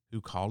man who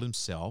called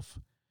himself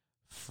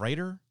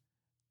Frater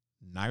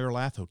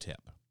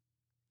Nyarlathotep.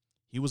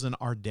 He was an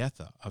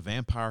Ardetha, a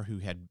vampire who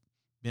had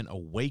been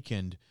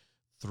awakened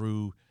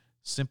through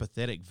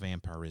sympathetic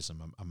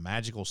vampirism, a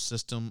magical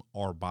system,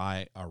 or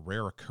by a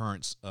rare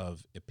occurrence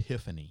of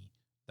epiphany.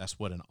 That's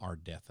what an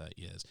Ardetha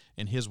is.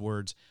 In his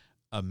words,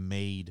 a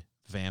made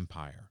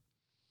vampire.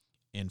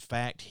 In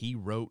fact, he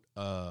wrote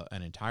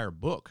an entire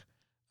book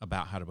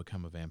about how to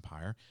become a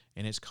vampire,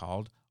 and it's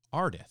called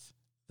Ardeth,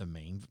 the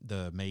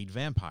made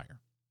vampire.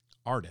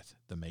 Ardeth,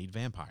 the made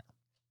vampire.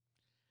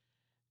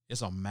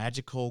 It's a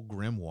magical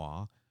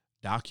grimoire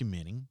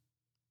documenting,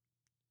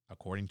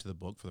 according to the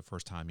book for the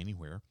first time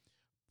anywhere,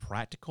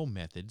 practical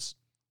methods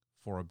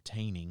for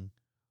obtaining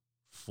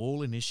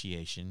full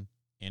initiation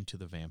into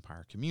the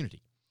vampire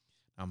community.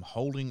 I'm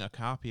holding a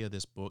copy of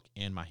this book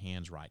in my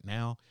hands right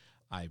now.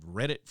 I've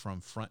read it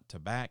from front to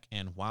back,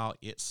 and while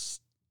it's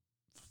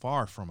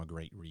far from a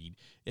great read,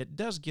 it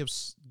does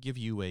give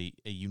you a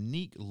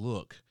unique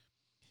look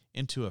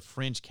into a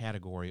fringe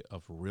category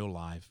of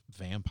real-life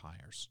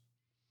vampires.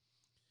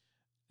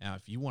 Now,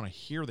 if you want to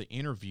hear the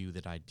interview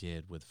that I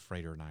did with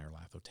Frater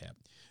Nyarlathotep,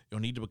 you'll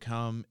need to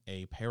become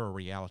a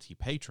ParaReality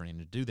patron. And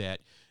to do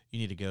that, you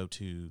need to go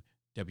to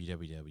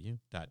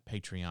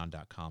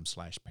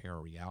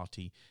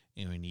www.patreon.com/ParaReality,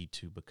 and we need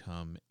to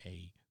become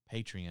a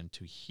Patreon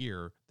to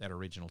hear that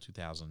original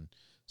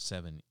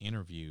 2007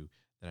 interview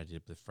that I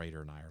did with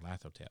Frater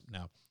Nyarlathotep.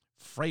 Now,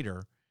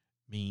 Frater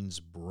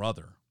means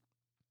brother,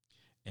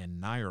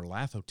 and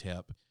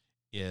Nyarlathotep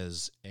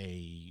is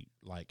a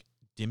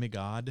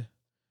demigod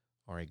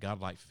or a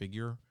godlike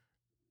figure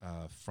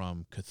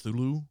from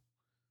Cthulhu.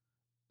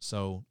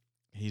 So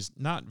he's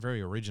not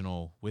very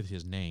original with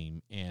his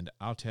name, and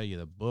I'll tell you,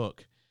 the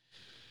book,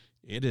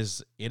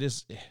 it's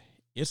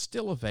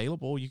still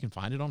available. You can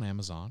find it on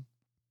Amazon.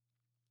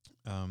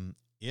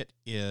 It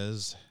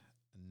is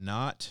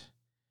not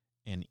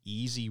an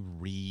easy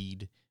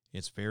read.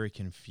 It's very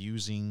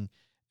confusing.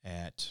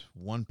 At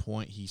one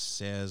point, he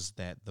says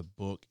that the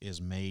book is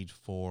made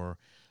for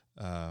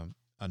a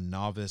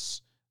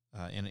novice.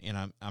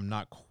 And I'm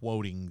not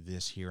quoting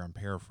this here. I'm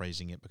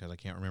paraphrasing it because I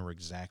can't remember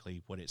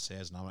exactly what it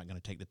says, and I'm not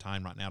going to take the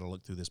time right now to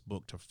look through this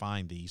book to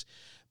find these.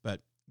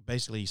 But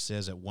basically, he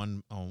says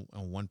on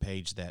one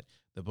page that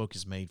the book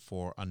is made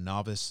for a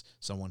novice,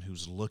 someone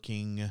who's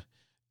looking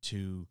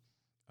to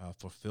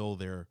fulfill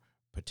their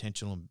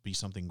potential and be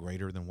something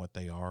greater than what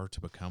they are to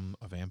become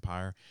a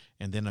vampire.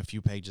 And then a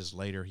few pages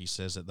later, he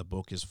says that the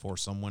book is for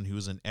someone who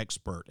is an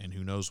expert and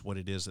who knows what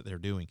it is that they're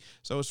doing.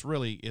 So it's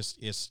really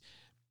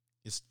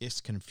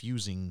it's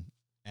confusing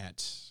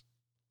at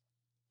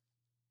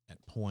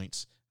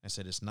points. I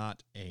said it's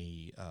not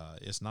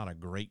a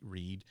great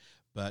read,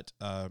 but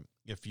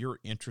if you're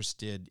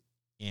interested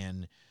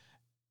in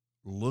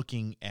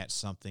looking at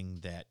something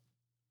that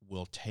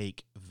will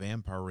take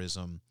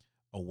vampirism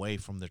away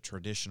from the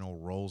traditional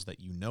roles that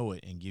you know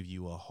it and give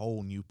you a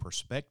whole new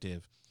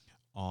perspective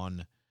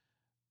on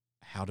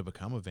how to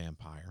become a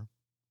vampire,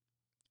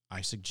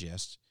 I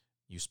suggest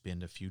you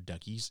spend a few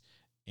duckies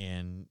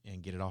and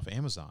get it off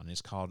Amazon.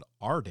 It's called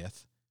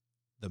Ardith,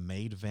 the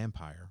Maid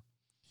Vampire.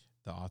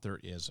 The author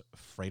is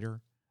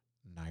Frater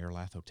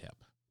Nyarlathotep.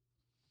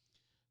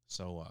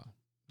 So,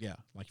 yeah,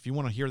 like if you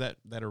want to hear that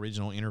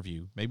original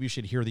interview, maybe you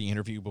should hear the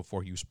interview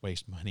before you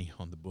waste money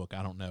on the book.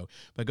 I don't know.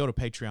 But go to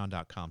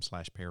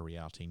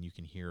patreon.com/ParaReality and you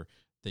can hear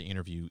the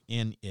interview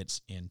in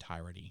its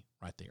entirety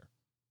right there.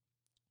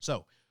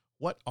 So,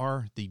 what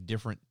are the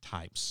different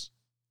types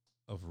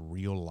of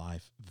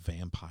real-life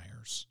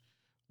vampires?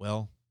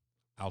 Well,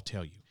 I'll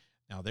tell you.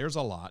 Now, there's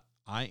a lot.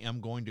 I am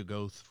going to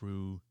go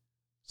through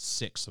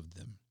 6 of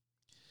them.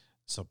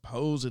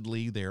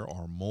 Supposedly, there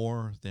are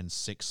more than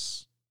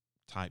 6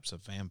 types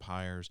of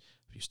vampires.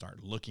 If you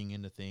start looking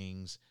into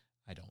things,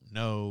 I don't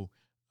know.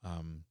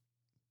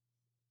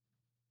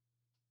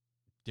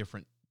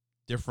 Different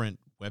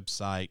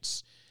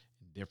websites,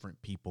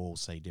 different people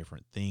say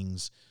different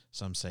things.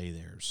 Some say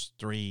there's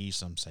 3,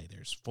 some say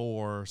there's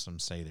 4, some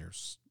say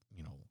there's,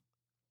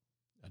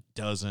 a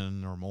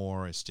dozen or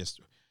more. It's just,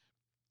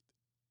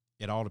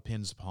 it all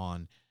depends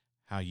upon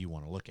how you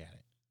want to look at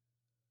it.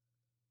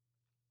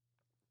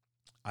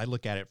 I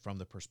look at it from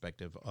the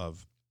perspective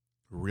of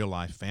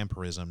real-life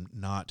vampirism,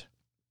 not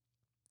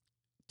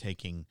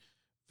taking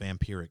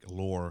vampiric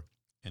lore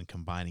and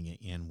combining it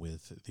in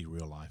with the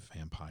real-life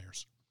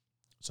vampires.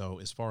 So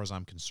as far as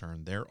I'm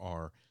concerned, there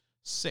are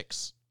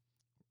 6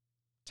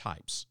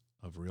 types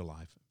of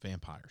real-life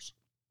vampires.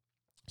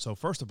 So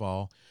first of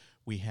all,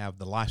 we have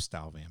the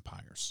lifestyle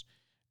vampires.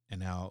 And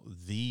now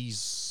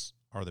these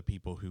are the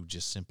people who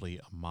just simply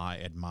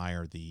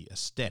admire the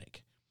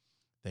aesthetic.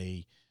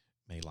 They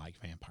may like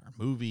vampire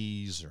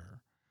movies,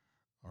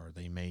 or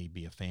they may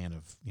be a fan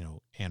of,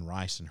 Anne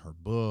Rice and her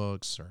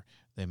books, or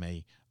they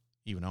may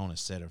even own a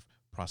set of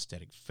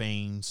prosthetic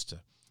fangs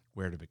to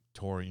wear to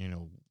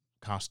Victorian,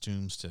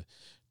 costumes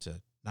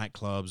to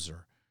nightclubs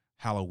or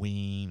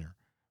Halloween or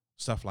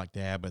stuff like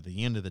that. But at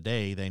the end of the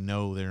day, they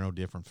know they're no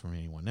different from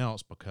anyone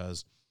else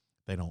because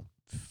they don't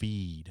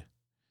feed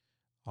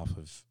off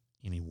of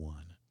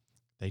anyone.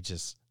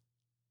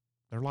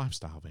 They're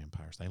lifestyle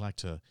vampires. They like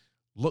to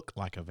look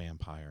like a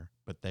vampire,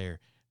 but they're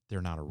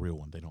not a real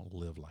one. They don't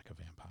live like a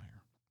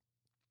vampire.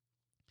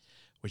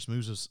 Which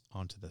moves us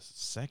on to the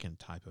second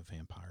type of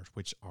vampires,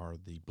 which are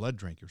the blood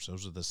drinkers.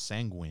 Those are the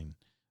sanguine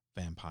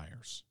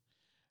vampires.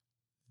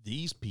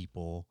 These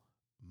people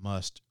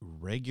must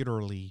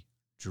regularly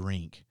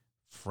drink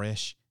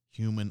fresh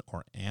human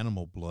or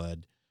animal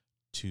blood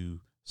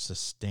to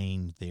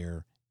sustain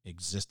their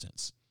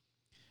existence.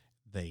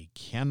 They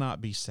cannot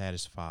be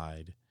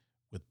satisfied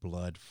with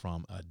blood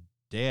from a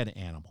dead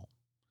animal.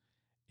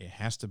 It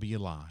has to be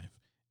alive,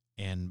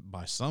 and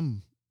by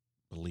some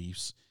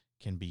beliefs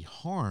can be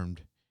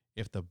harmed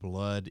if the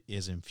blood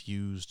is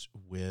infused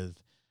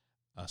with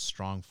a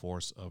strong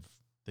force of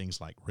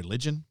things like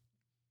religion,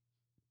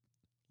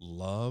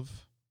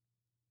 love,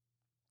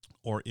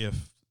 or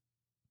if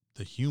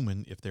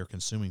they're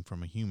consuming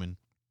from a human,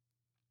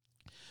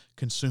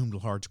 consumed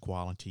large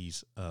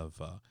quantities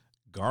of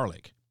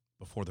garlic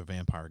before the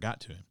vampire got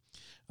to him.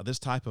 Now, this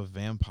type of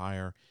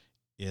vampire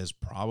is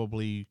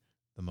probably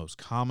the most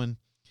common,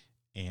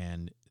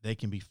 and they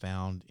can be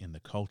found in the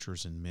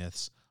cultures and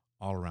myths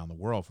all around the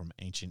world, from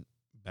ancient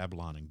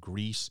Babylon and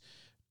Greece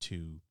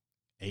to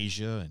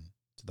Asia and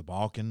to the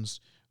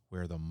Balkans,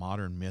 where the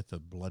modern myth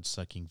of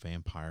blood-sucking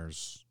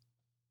vampires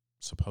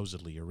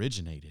supposedly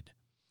originated.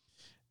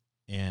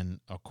 And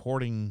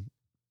according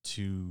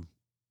to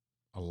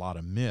a lot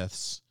of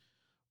myths,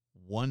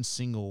 one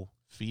single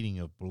feeding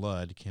of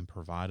blood can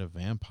provide a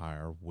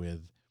vampire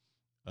with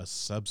a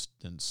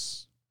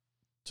substance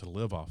to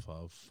live off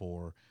of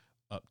for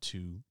up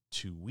to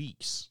 2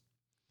 weeks.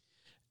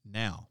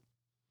 Now,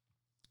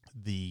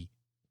 the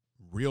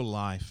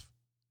real-life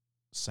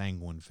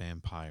sanguine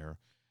vampire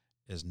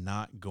is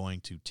not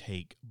going to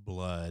take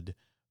blood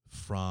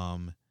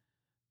from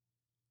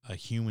a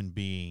human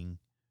being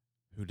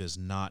who does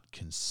not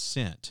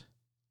consent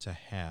to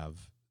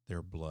have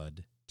their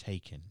blood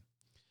taken.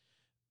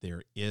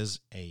 There is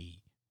a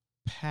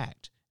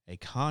pact, a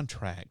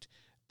contract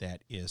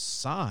that is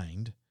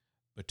signed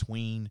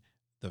between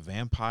the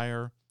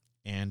vampire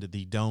and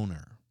the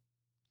donor.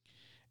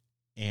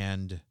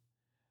 And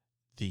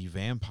the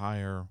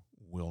vampire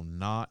will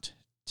not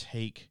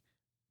take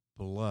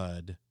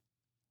blood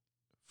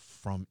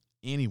from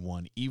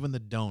anyone, even the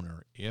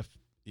donor,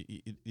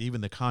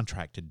 even the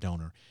contracted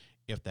donor,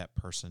 if that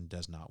person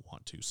does not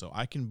want to. So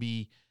I can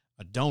be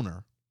a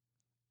donor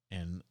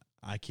and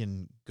I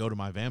can go to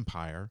my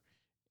vampire,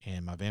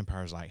 and my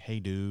vampire's like,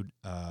 hey, dude,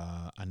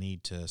 I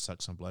need to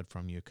suck some blood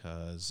from you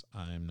because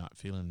I'm not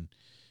feeling,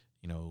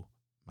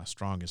 my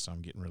strongest.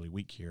 I'm getting really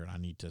weak here. I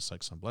need to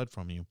suck some blood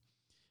from you.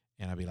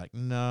 And I'd be like,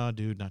 no,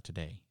 dude, not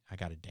today. I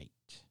got a date.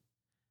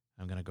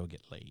 I'm going to go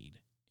get laid,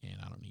 and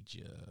I don't need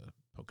you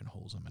poking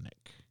holes in my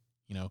neck,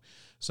 you know?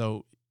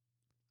 So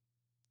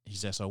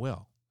he's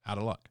SOL, out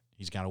of luck.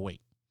 He's got to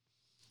wait.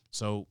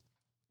 So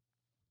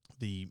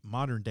the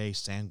modern day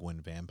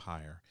sanguine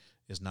vampire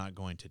is not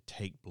going to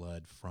take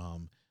blood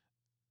from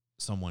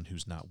someone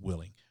who's not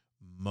willing.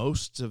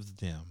 Most of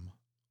them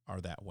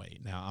are that way.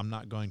 Now, I'm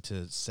not going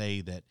to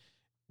say that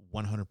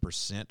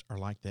 100% are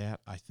like that.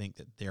 I think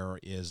that there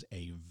is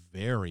a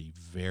very,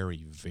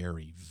 very,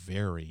 very,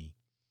 very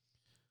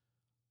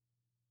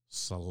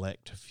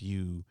select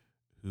few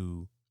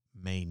who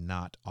may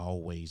not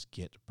always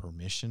get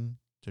permission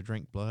to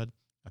drink blood.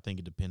 I think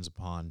it depends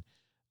upon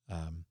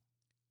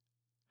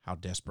how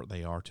desperate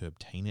they are to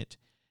obtain it.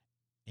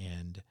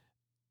 And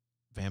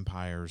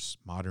vampires,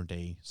 modern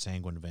day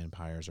sanguine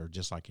vampires, are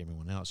just like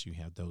everyone else. You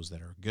have those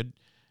that are good,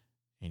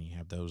 and you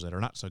have those that are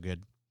not so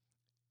good.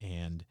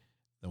 And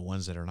the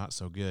ones that are not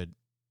so good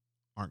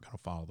aren't going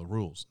to follow the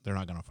rules. They're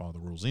not going to follow the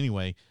rules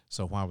anyway,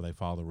 so why would they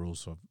follow the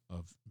rules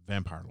of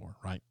vampire lore,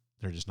 right?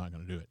 They're just not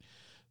going to do it.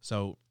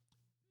 So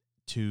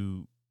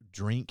to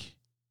drink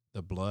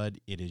the blood,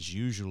 it is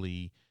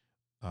usually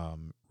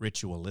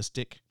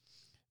ritualistic.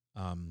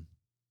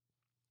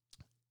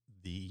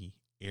 The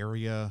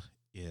area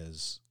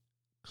is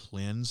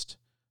cleansed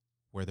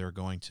where they're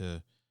going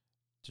to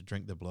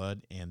drink the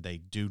blood, and they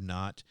do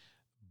not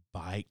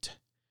bite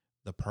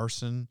the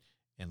person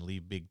and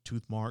leave big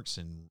tooth marks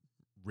and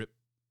rip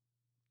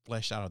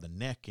flesh out of the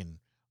neck and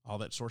all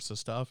that sorts of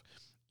stuff.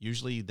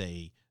 Usually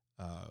they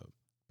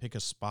pick a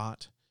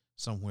spot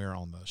somewhere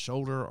on the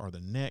shoulder or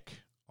the neck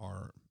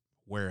or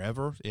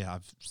wherever. Yeah,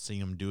 I've seen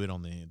them do it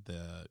on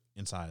the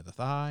inside of the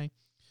thigh.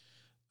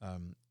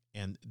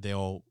 And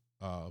they'll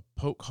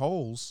poke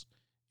holes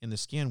in the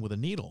skin with a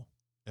needle,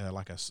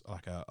 like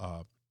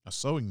a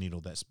sewing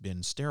needle that's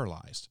been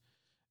sterilized.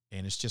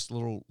 And it's just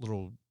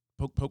little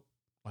poke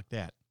like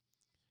that.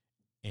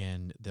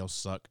 And they'll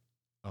suck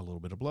a little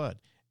bit of blood.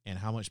 And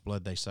how much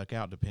blood they suck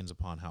out depends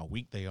upon how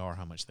weak they are,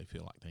 how much they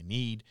feel like they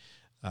need.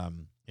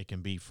 It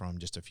can be from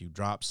just a few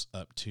drops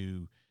up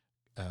to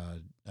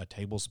a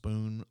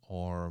tablespoon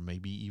or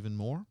maybe even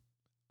more.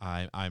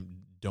 I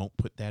don't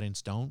put that in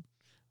stone.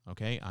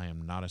 Okay, I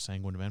am not a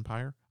sanguine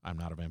vampire. I'm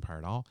not a vampire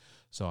at all.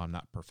 So I'm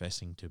not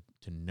professing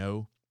to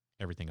know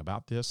everything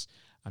about this.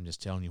 I'm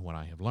just telling you what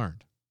I have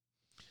learned.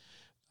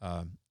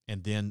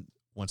 And then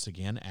once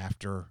again,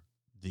 after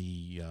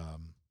the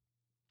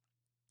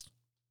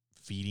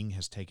feeding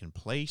has taken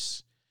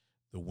place,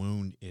 the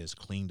wound is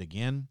cleaned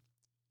again,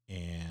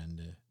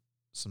 and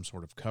some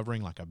sort of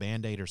covering like a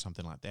Band-Aid or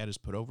something like that is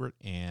put over it,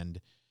 and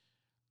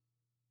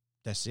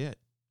that's it.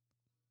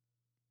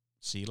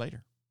 See you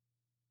later.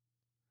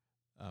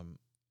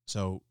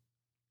 So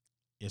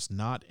it's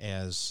not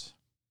as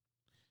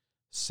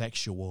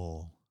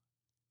sexual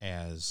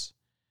as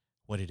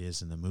what it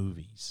is in the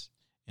movies,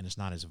 and it's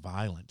not as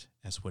violent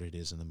as what it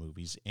is in the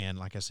movies. And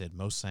like I said,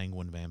 most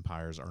sanguine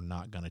vampires are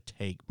not going to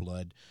take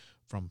blood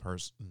from a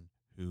person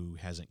who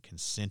hasn't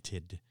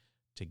consented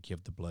to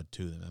give the blood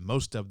to them. And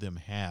most of them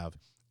have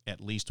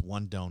at least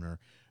one donor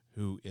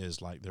who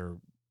is like they're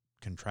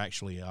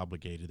contractually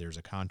obligated. There's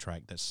a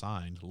contract that's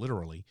signed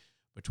literally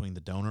between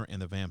the donor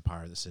and the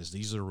vampire that says,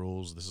 these are the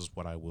rules, this is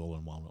what I will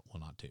and will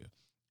not do.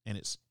 And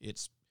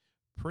it's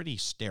pretty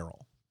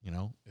sterile,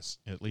 it's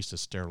at least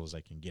as sterile as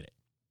they can get it.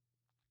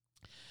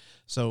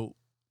 So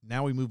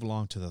now we move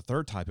along to the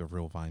third type of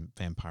real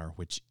vampire,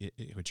 which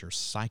are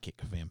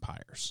psychic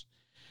vampires.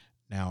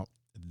 Now,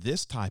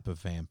 this type of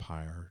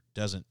vampire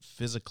doesn't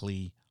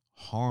physically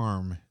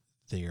harm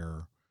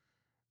their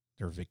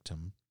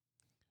victim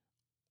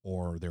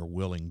or their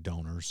willing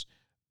donors,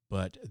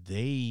 but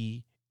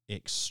they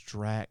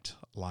extract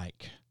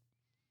like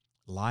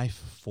life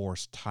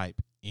force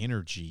type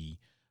energy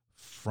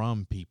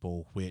from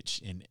people,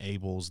 which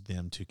enables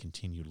them to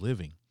continue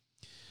living.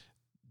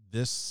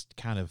 This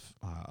kind of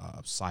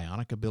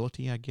psionic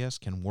ability, I guess,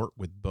 can work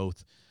with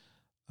both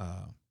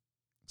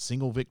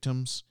single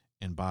victims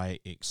and by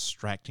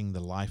extracting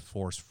the life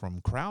force from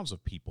crowds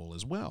of people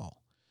as well.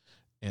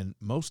 And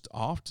most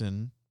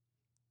often,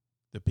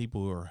 the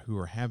people who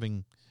are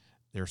having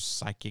their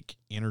psychic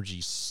energy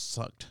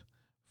sucked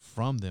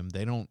from them,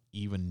 they don't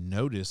even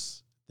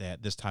notice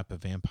that this type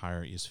of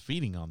vampire is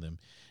feeding on them.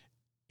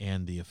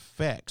 And the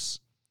effects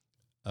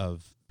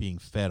of being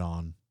fed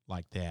on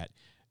like that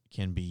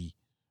can be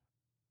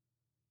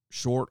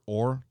short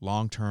or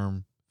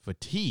long-term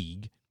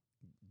fatigue.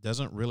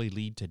 Doesn't really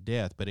lead to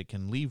death, but it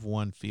can leave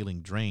one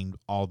feeling drained,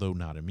 although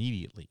not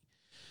immediately.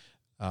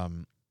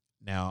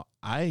 Now,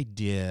 I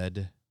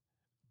did,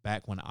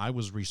 back when I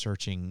was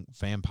researching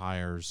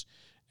vampires,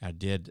 I've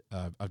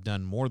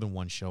done more than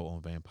one show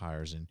on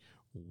vampires, and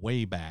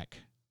way back,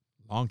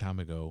 long time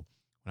ago,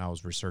 when I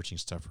was researching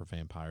stuff for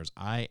vampires,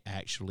 I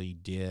actually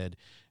did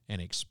an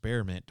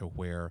experiment to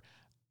where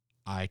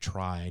I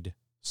tried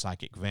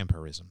psychic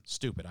vampirism.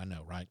 Stupid, I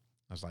know, right?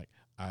 I was like,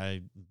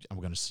 I'm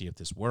going to see if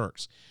this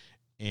works.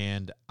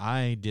 And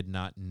I did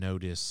not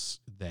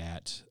notice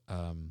that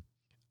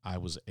I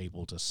was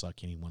able to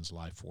suck anyone's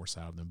life force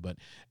out of them. But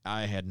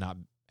I had not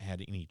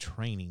had any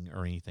training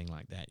or anything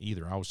like that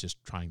either. I was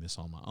just trying this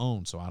on my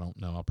own, so I don't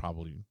know. I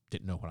probably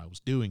didn't know what I was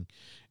doing,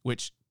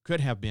 which could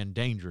have been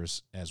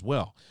dangerous as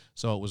well.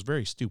 So it was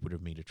very stupid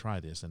of me to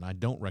try this, and I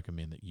don't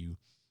recommend that you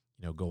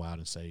go out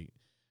and say,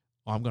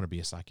 "Oh, I'm going to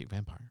be a psychic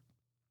vampire,"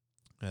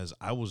 as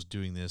I was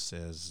doing this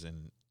as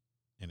an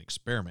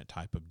experiment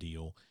type of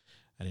deal.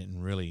 I didn't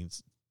really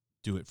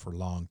do it for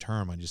long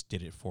term. I just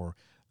did it for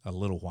a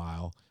little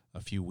while, a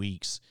few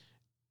weeks,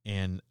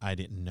 and I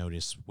didn't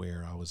notice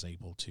where I was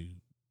able to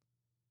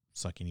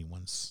suck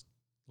anyone's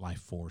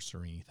life force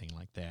or anything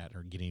like that,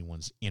 or get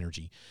anyone's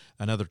energy.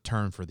 Another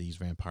term for these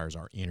vampires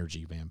are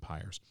energy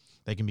vampires.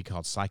 They can be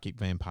called psychic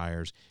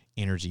vampires,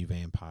 energy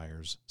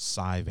vampires,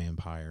 psi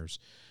vampires.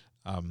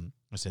 I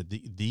said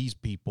these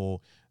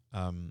people,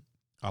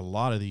 a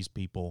lot of these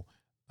people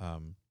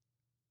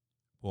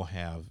will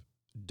have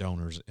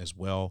donors as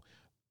well,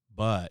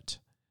 but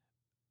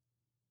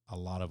a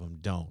lot of them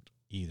don't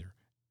either.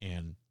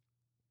 And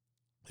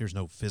there's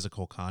no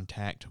physical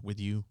contact with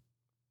you.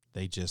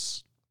 They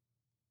just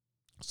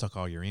suck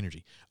all your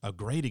energy. A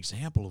great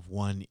example of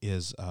one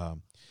is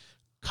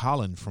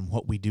Colin from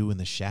What We Do in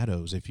the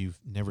Shadows. If you've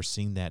never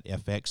seen that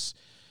FX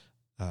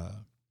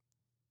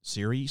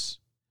series,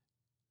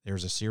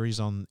 there's a series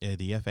on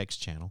the FX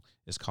channel.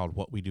 It's called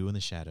What We Do in the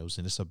Shadows,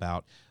 and it's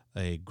about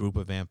a group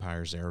of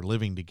vampires that are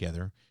living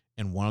together,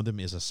 and one of them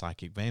is a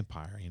psychic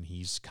vampire, and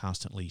he's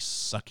constantly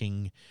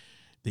sucking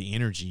the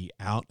energy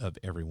out of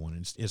everyone.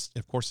 And it's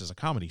of course, it's a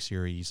comedy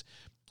series,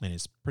 and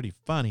it's pretty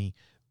funny,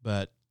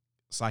 but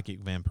psychic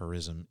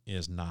vampirism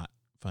is not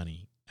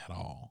funny at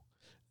all.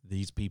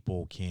 These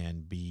people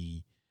can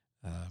be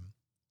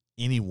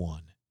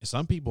anyone.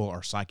 Some people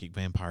are psychic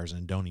vampires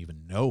and don't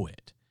even know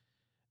it.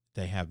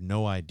 They have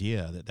no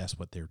idea that that's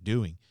what they're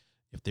doing.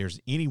 If there's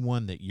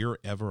anyone that you're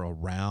ever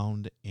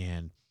around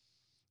and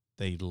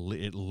it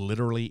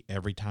literally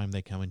every time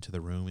they come into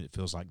the room, it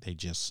feels like they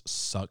just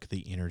suck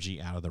the energy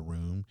out of the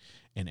room,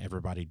 and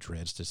everybody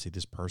dreads to see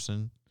this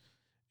person.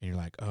 And you're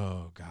like,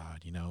 oh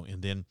God,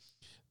 and then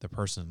the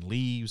person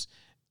leaves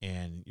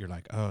and you're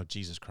like, oh,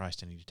 Jesus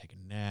Christ, I need to take a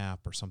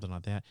nap or something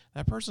like that.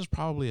 That person's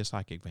probably a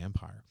psychic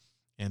vampire.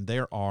 And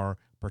there are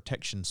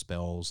protection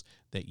spells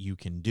that you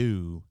can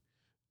do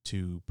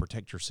to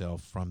protect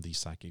yourself from these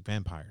psychic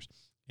vampires.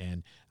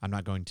 And I'm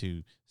not going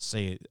to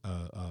say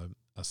a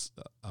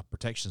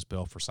protection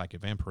spell for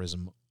psychic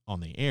vampirism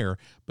on the air,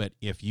 but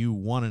if you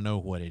want to know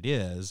what it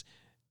is,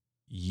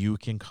 you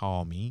can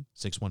call me,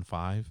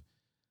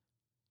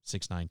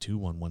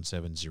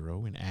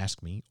 615-692-1170, and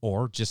ask me,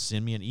 or just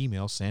send me an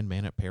email,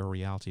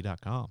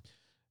 sandman@ParaReality.com.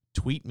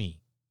 Tweet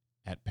me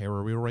at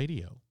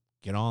ParaRealRadio.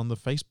 Get on the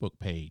Facebook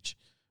page,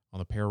 on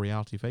the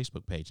ParaReality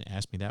Facebook page, and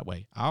ask me that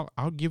way.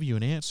 I'll give you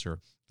an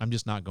answer. I'm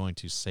just not going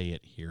to say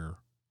it here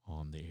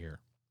on the air.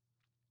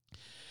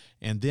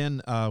 And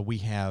then we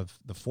have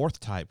the fourth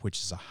type,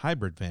 which is a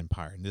hybrid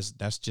vampire. And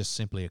that's just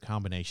simply a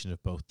combination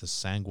of both the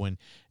sanguine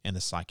and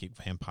the psychic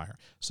vampire.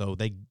 So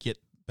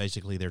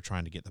basically they're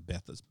trying to get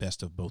the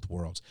best of both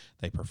worlds.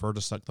 They prefer to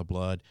suck the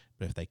blood,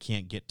 but if they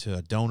can't get to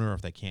a donor,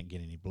 if they can't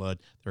get any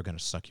blood, they're going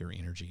to suck your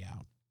energy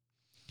out.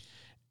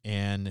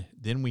 And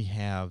then we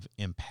have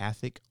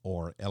empathic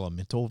or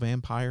elemental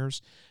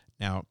vampires.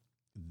 Now,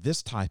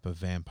 this type of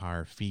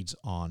vampire feeds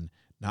on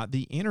not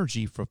the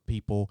energy from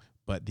people,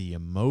 but the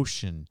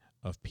emotion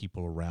of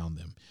people around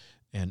them.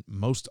 And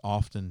most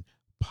often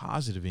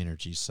positive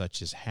energies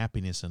such as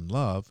happiness and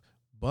love,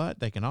 but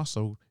they can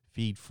also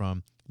feed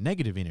from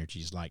negative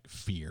energies like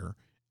fear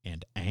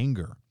and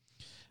anger.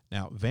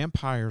 Now,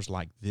 vampires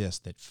like this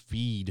that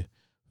feed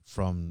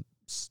from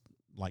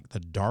like the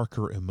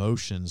darker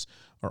emotions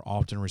are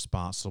often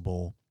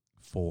responsible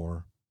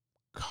for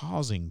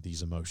causing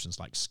these emotions,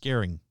 like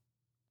scaring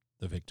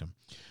the victim.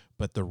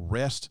 But the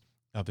rest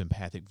of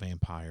empathic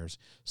vampires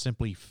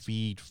simply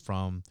feed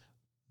from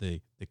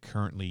the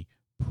currently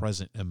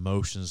present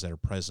emotions that are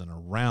present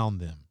around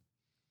them.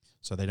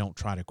 So they don't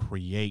try to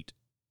create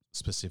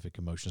specific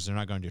emotions. They're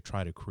not going to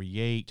try to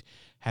create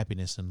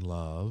happiness and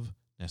love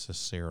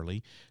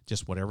necessarily.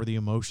 Just whatever the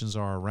emotions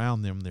are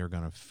around them, they're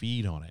going to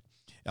feed on it.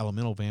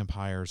 Elemental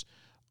vampires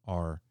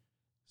are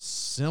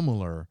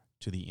similar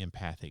to the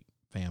empathic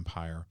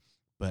vampire,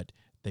 but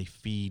they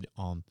feed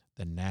on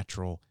the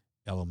natural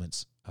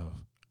elements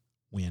of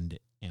wind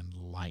and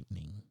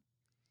lightning.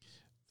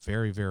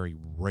 Very, very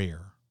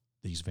rare,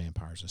 these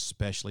vampires,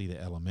 especially the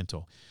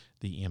elemental.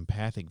 The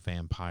empathic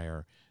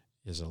vampire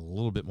is a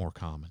little bit more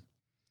common.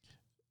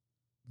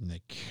 And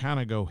they kind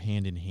of go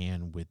hand in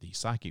hand with the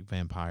psychic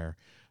vampire,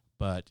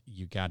 but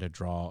you got to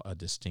draw a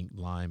distinct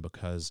line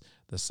because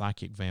the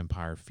psychic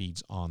vampire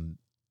feeds on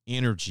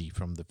energy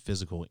from the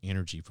physical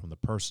energy from the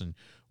person,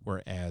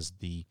 whereas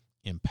the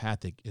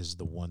empathic is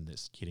the one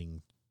that's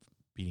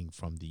feeding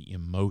from the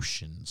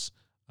emotions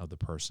of the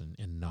person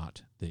and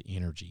not the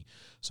energy.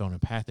 So an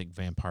empathic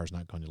vampire is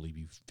not going to leave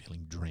you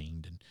feeling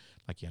drained and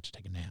like you have to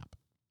take a nap.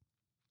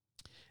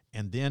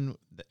 And then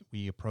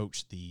we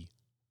approach the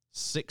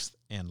sixth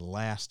and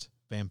last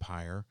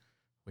vampire,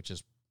 which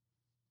is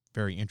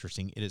very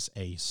interesting. It is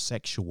a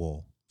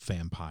sexual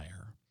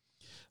vampire.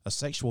 A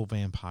sexual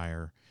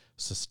vampire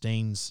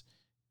sustains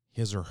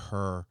his or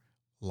her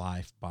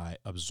life by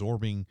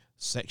absorbing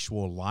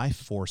sexual life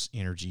force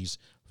energies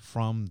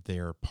from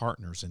their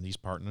partners. And these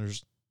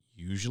partners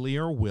usually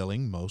are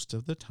willing most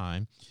of the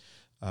time.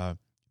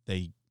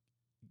 They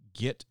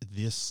get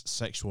this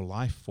sexual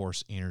life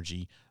force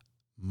energy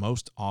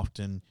most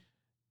often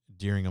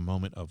during a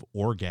moment of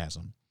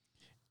orgasm.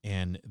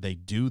 And they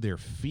do their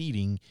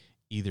feeding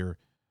either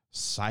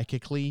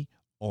psychically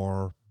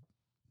or,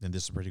 and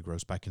this is pretty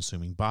gross, by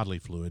consuming bodily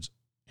fluids.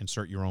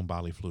 Insert your own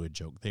bodily fluid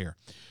joke there.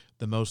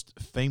 The most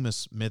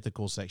famous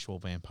mythical sexual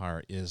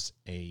vampire is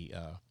a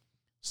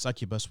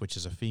succubus, which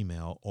is a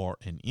female, or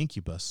an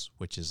incubus,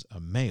 which is a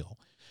male.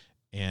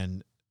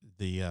 And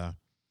they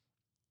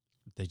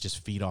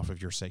just feed off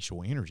of your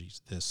sexual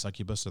energies. The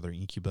succubus or the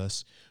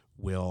incubus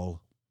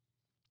will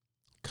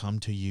come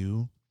to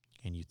you,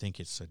 and you think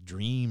it's a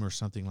dream or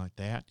something like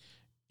that,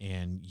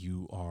 and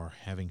you are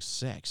having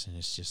sex, and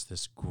it's just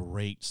this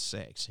great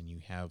sex, and you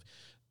have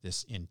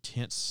this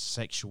intense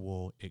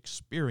sexual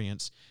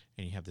experience,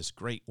 and you have this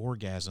great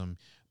orgasm,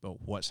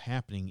 but what's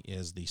happening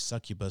is the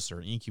succubus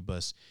or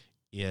incubus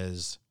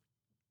is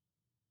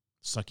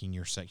sucking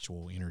your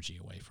sexual energy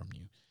away from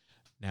you.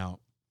 Now,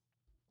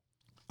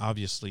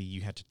 obviously,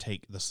 you have to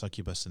take the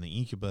succubus and the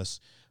incubus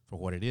for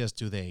what it is.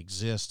 Do they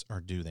exist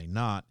or do they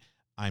not?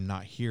 I'm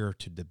not here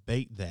to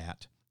debate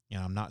that,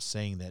 and I'm not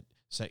saying that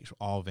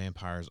all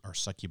vampires are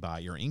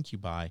succubi or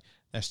incubi.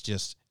 That's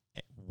just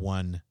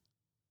one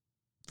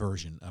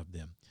version of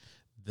them.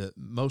 The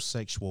most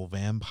sexual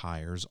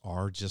vampires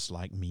are just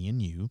like me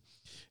and you,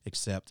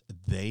 except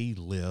they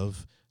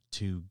live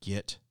to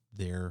get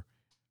their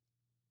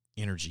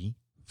energy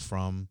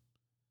from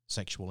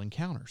sexual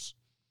encounters.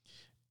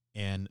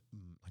 And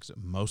like I said,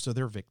 most of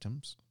their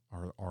victims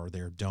are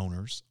their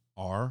donors,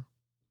 are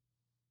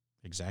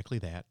exactly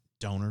that,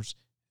 donors.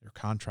 They're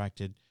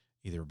contracted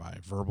either by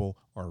a verbal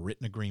or a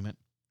written agreement.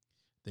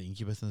 The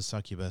incubus and the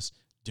succubus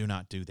do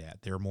not do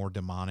that. They're more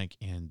demonic,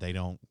 and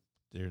they're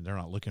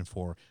not looking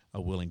for a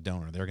willing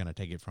donor. They're going to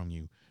take it from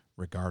you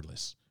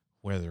regardless,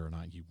 whether or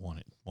not you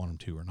want them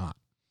to or not.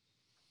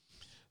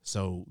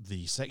 So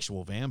the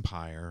sexual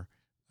vampire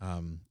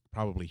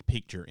probably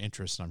piqued your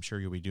interest, and I'm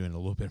sure you'll be doing a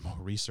little bit more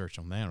research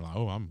on that. Like, I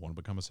want to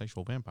become a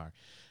sexual vampire.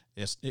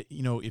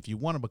 If you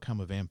want to become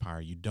a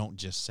vampire, you don't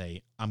just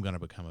say, I'm going to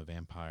become a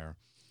vampire,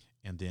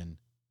 and then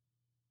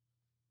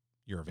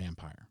you're a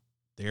vampire.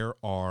 There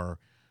are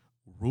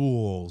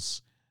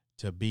rules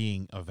to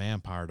being a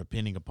vampire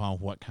depending upon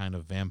what kind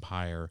of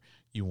vampire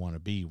you want to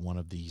be, one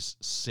of these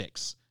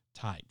 6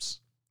 types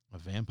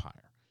of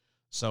vampire.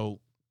 So,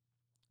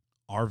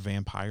 are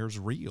vampires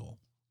real?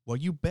 Well,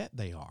 you bet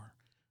they are.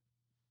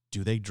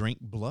 Do they drink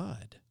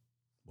blood?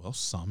 Well,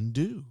 some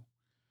do.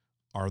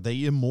 Are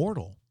they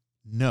immortal?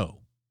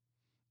 No,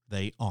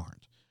 they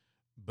aren't.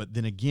 But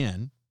then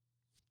again,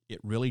 it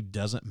really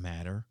doesn't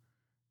matter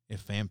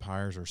if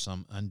vampires are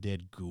some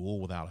undead ghoul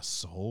without a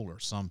soul, or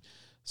some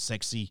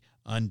sexy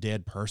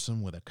undead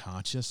person with a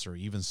conscience, or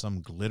even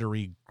some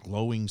glittery,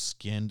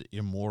 glowing-skinned,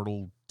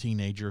 immortal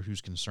teenager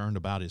who's concerned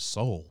about his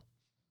soul.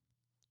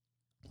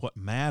 What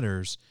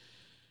matters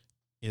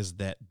is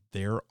that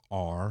there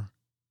are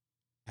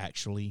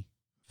actually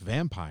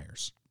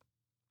vampires.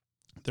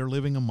 They're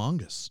living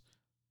among us,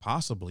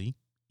 possibly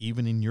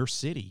even in your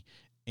city.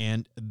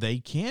 And they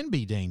can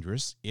be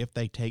dangerous if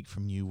they take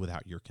from you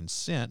without your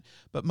consent,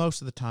 but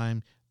most of the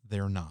time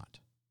they're not.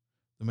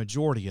 The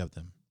majority of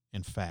them,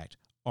 in fact,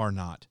 are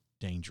not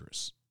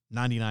dangerous.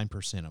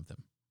 99% of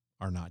them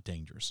are not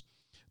dangerous.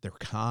 They're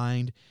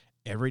kind,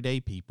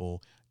 everyday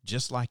people,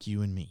 just like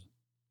you and me.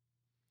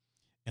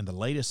 And the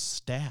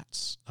latest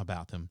stats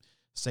about them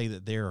say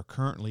that there are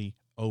currently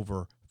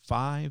over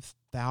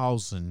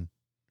 5,000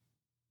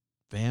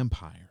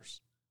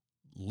 vampires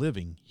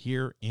living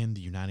here in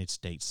the United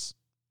States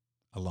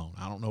alone.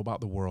 I don't know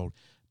about the world,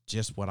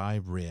 just what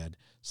I've read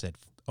said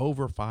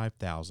over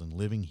 5,000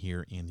 living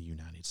here in the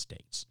United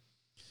States.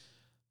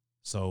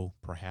 So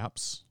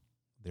perhaps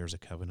there's a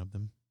coven of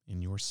them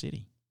in your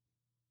city.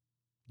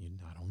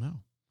 I don't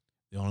know.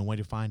 The only way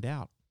to find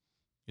out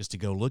is to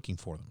go looking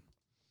for them.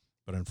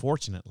 But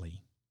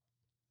unfortunately,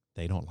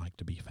 they don't like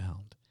to be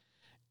found.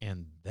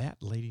 And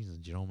that, ladies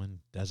and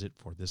gentlemen, does it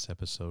for this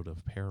episode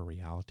of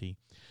ParaReality.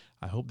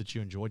 I hope that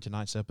you enjoyed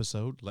tonight's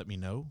episode. Let me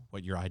know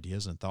what your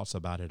ideas and thoughts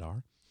about it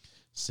are.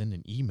 Send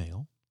an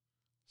email,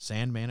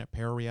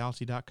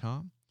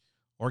 sandman@parareality.com,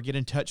 or get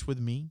in touch with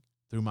me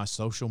through my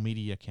social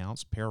media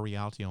accounts,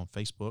 ParaReality on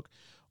Facebook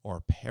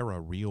or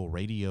ParaReal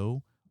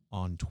Radio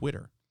on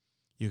Twitter.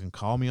 You can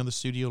call me on the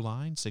studio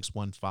line,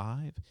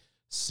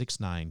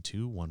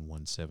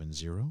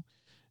 615-692-1170.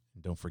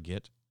 And don't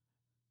forget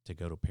to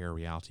go to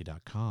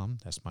ParaReality.com.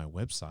 That's my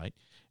website,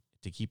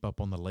 to keep up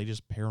on the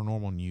latest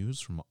paranormal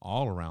news from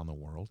all around the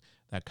world.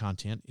 That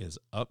content is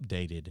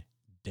updated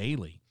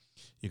daily.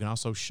 You can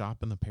also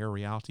shop in the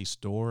ParaReality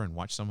store and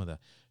watch some of the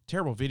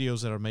terrible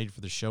videos that are made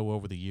for the show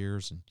over the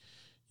years. And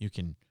you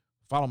can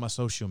follow my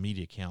social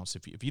media accounts.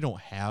 If you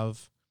don't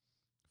have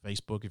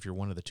Facebook, if you're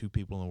one of the 2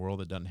 people in the world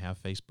that doesn't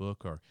have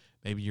Facebook, or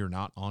maybe you're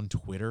not on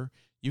Twitter,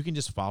 you can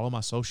just follow my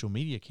social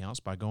media accounts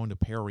by going to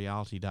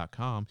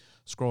ParaReality.com,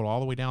 scroll all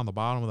the way down the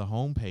bottom of the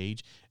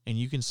homepage, and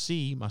you can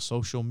see my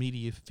social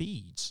media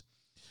feeds.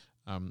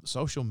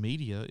 Social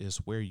media is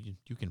where you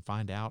can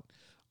find out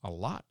a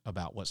lot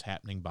about what's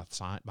happening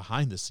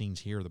behind the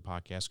scenes here of the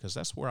podcast, because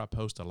that's where I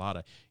post a lot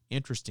of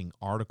interesting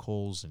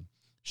articles and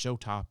show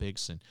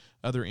topics and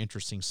other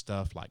interesting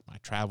stuff like my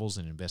travels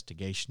and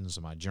investigations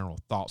and my general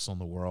thoughts on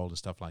the world and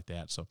stuff like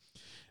that. So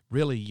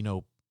really,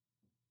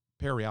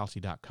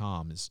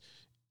 ParaReality.com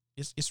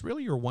it's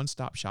really your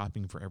one-stop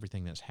shopping for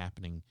everything that's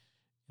happening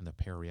in the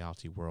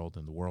ParaReality world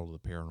and the world of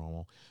the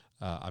paranormal.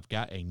 I've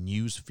got a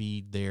news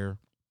feed there.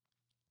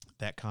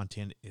 That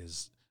content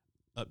is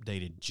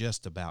updated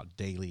just about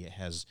daily. It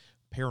has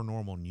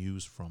paranormal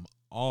news from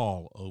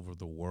all over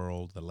the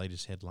world, the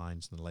latest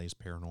headlines and the latest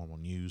paranormal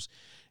news.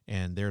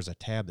 And there's a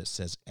tab that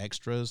says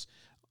Extras.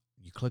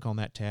 You click on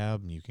that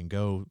tab and you can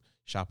go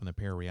shop in the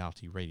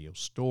ParaReality Radio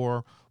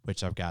store,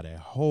 which I've got a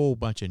whole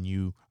bunch of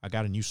new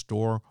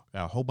store,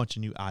 a whole bunch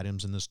of new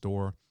items in the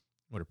store.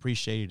 Would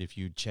appreciate it if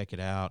you'd check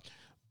it out,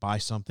 buy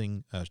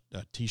something, a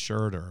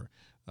t-shirt or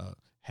a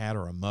hat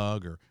or a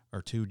mug or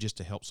 2 just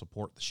to help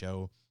support the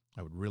show.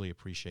 I would really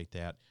appreciate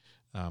that.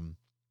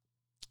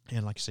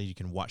 And like I say, you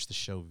can watch the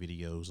show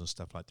videos and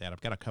stuff like that.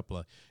 I've got a couple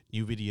of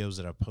new videos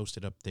that I've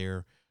posted up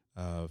there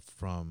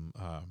from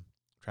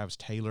Travis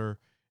Taylor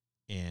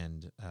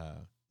and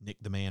Nick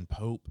the Man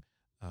Pope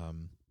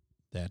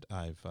that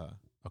I've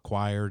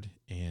acquired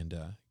and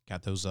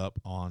got those up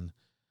on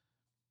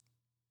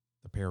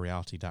the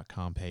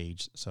ParaReality.com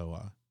page. So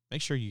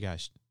make sure you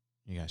guys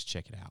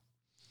check it out.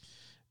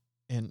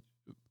 And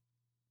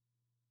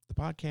the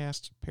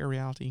podcast,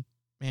 ParaReality,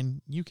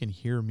 man, you can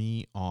hear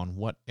me on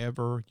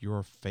whatever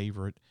your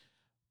favorite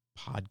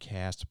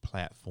podcast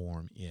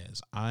platform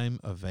is. I'm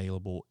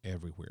available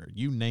everywhere.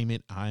 You name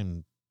it,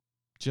 I'm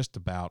just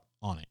about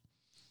on it.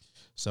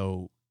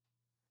 So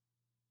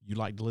you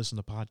like to listen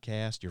to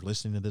podcasts. You're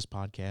listening to this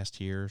podcast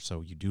here,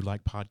 so you do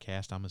like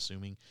podcast, I'm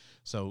assuming.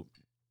 So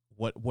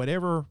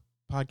whatever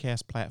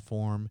podcast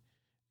platform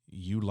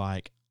you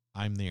like,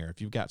 I'm there.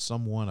 If you've got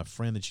a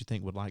friend that you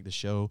think would like the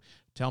show,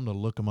 tell them to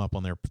look me up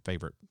on their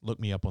favorite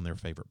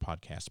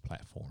podcast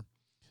platform.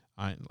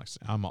 I'm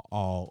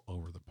all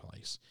over the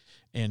place.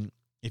 And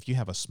if you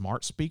have a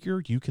smart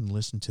speaker, you can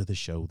listen to the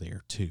show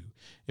there too.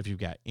 If you've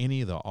got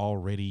any of the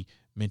already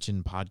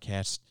mentioned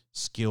podcast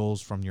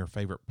skills from your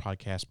favorite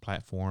podcast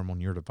platform on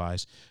your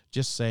device,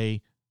 just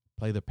say,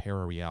 play the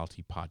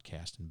ParaReality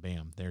podcast, and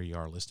bam, there you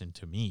are listening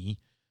to me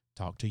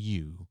talk to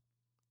you.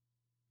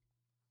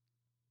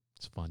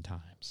 It's fun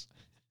times.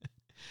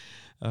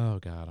 Oh,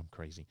 God, I'm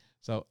crazy.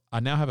 So I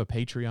now have a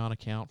Patreon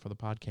account for the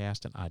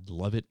podcast, and I'd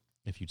love it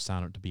if you'd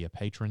sign up to be a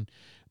patron.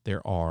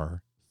 There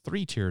are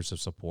 3 tiers of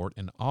support,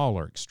 and all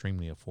are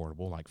extremely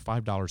affordable, like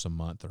 $5 a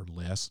month or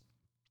less.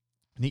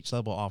 And each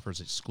level offers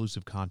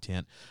exclusive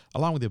content,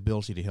 along with the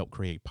ability to help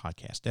create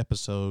podcast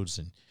episodes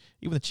and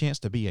even the chance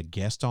to be a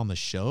guest on the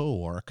show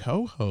or a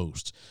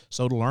co-host.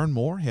 So to learn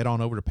more, head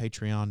on over to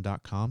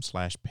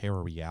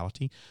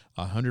patreon.com/ParaReality.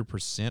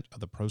 100% of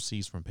the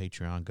proceeds from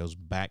Patreon goes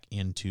back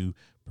into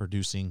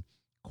producing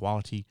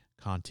quality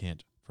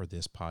content for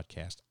this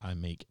podcast. I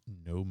make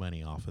no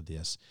money off of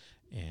this.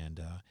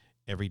 And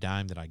every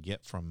dime that I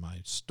get from my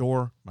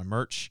store, my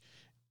merch,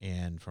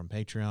 and from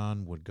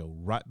Patreon would go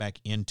right back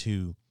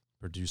into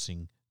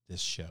producing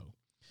this show.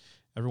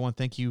 Everyone,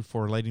 thank you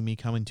for letting me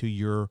come into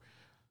your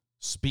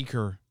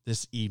speaker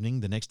this evening.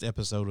 The next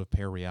episode of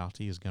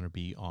ParaReality is going to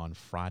be on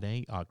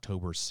Friday,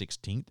 October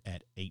 16th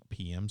at 8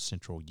 p.m.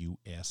 Central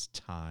U.S.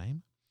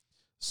 time.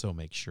 So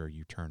make sure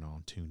you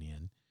tune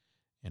in,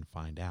 and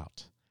find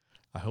out.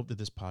 I hope that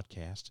this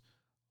podcast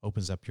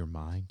opens up your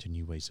mind to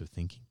new ways of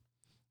thinking,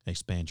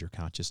 expands your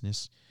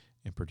consciousness,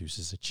 and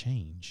produces a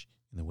change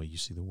in the way you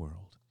see the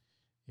world.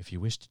 If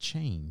you wish to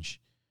change,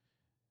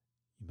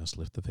 you must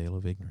lift the veil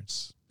of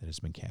ignorance that has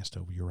been cast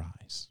over your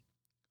eyes.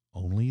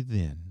 Only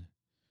then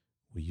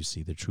will you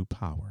see the true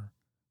power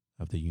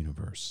of the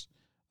universe.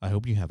 I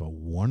hope you have a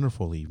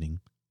wonderful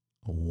evening,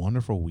 a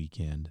wonderful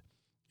weekend,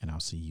 and I'll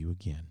see you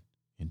again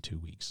in 2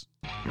 weeks.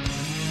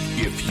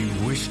 If you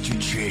wish to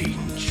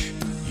change,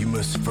 you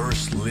must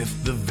first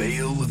lift the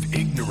veil of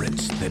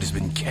ignorance that has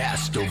been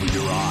cast over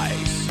your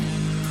eyes.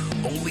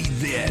 Only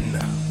then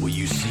will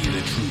you see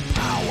the true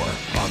power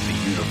of the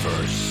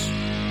universe.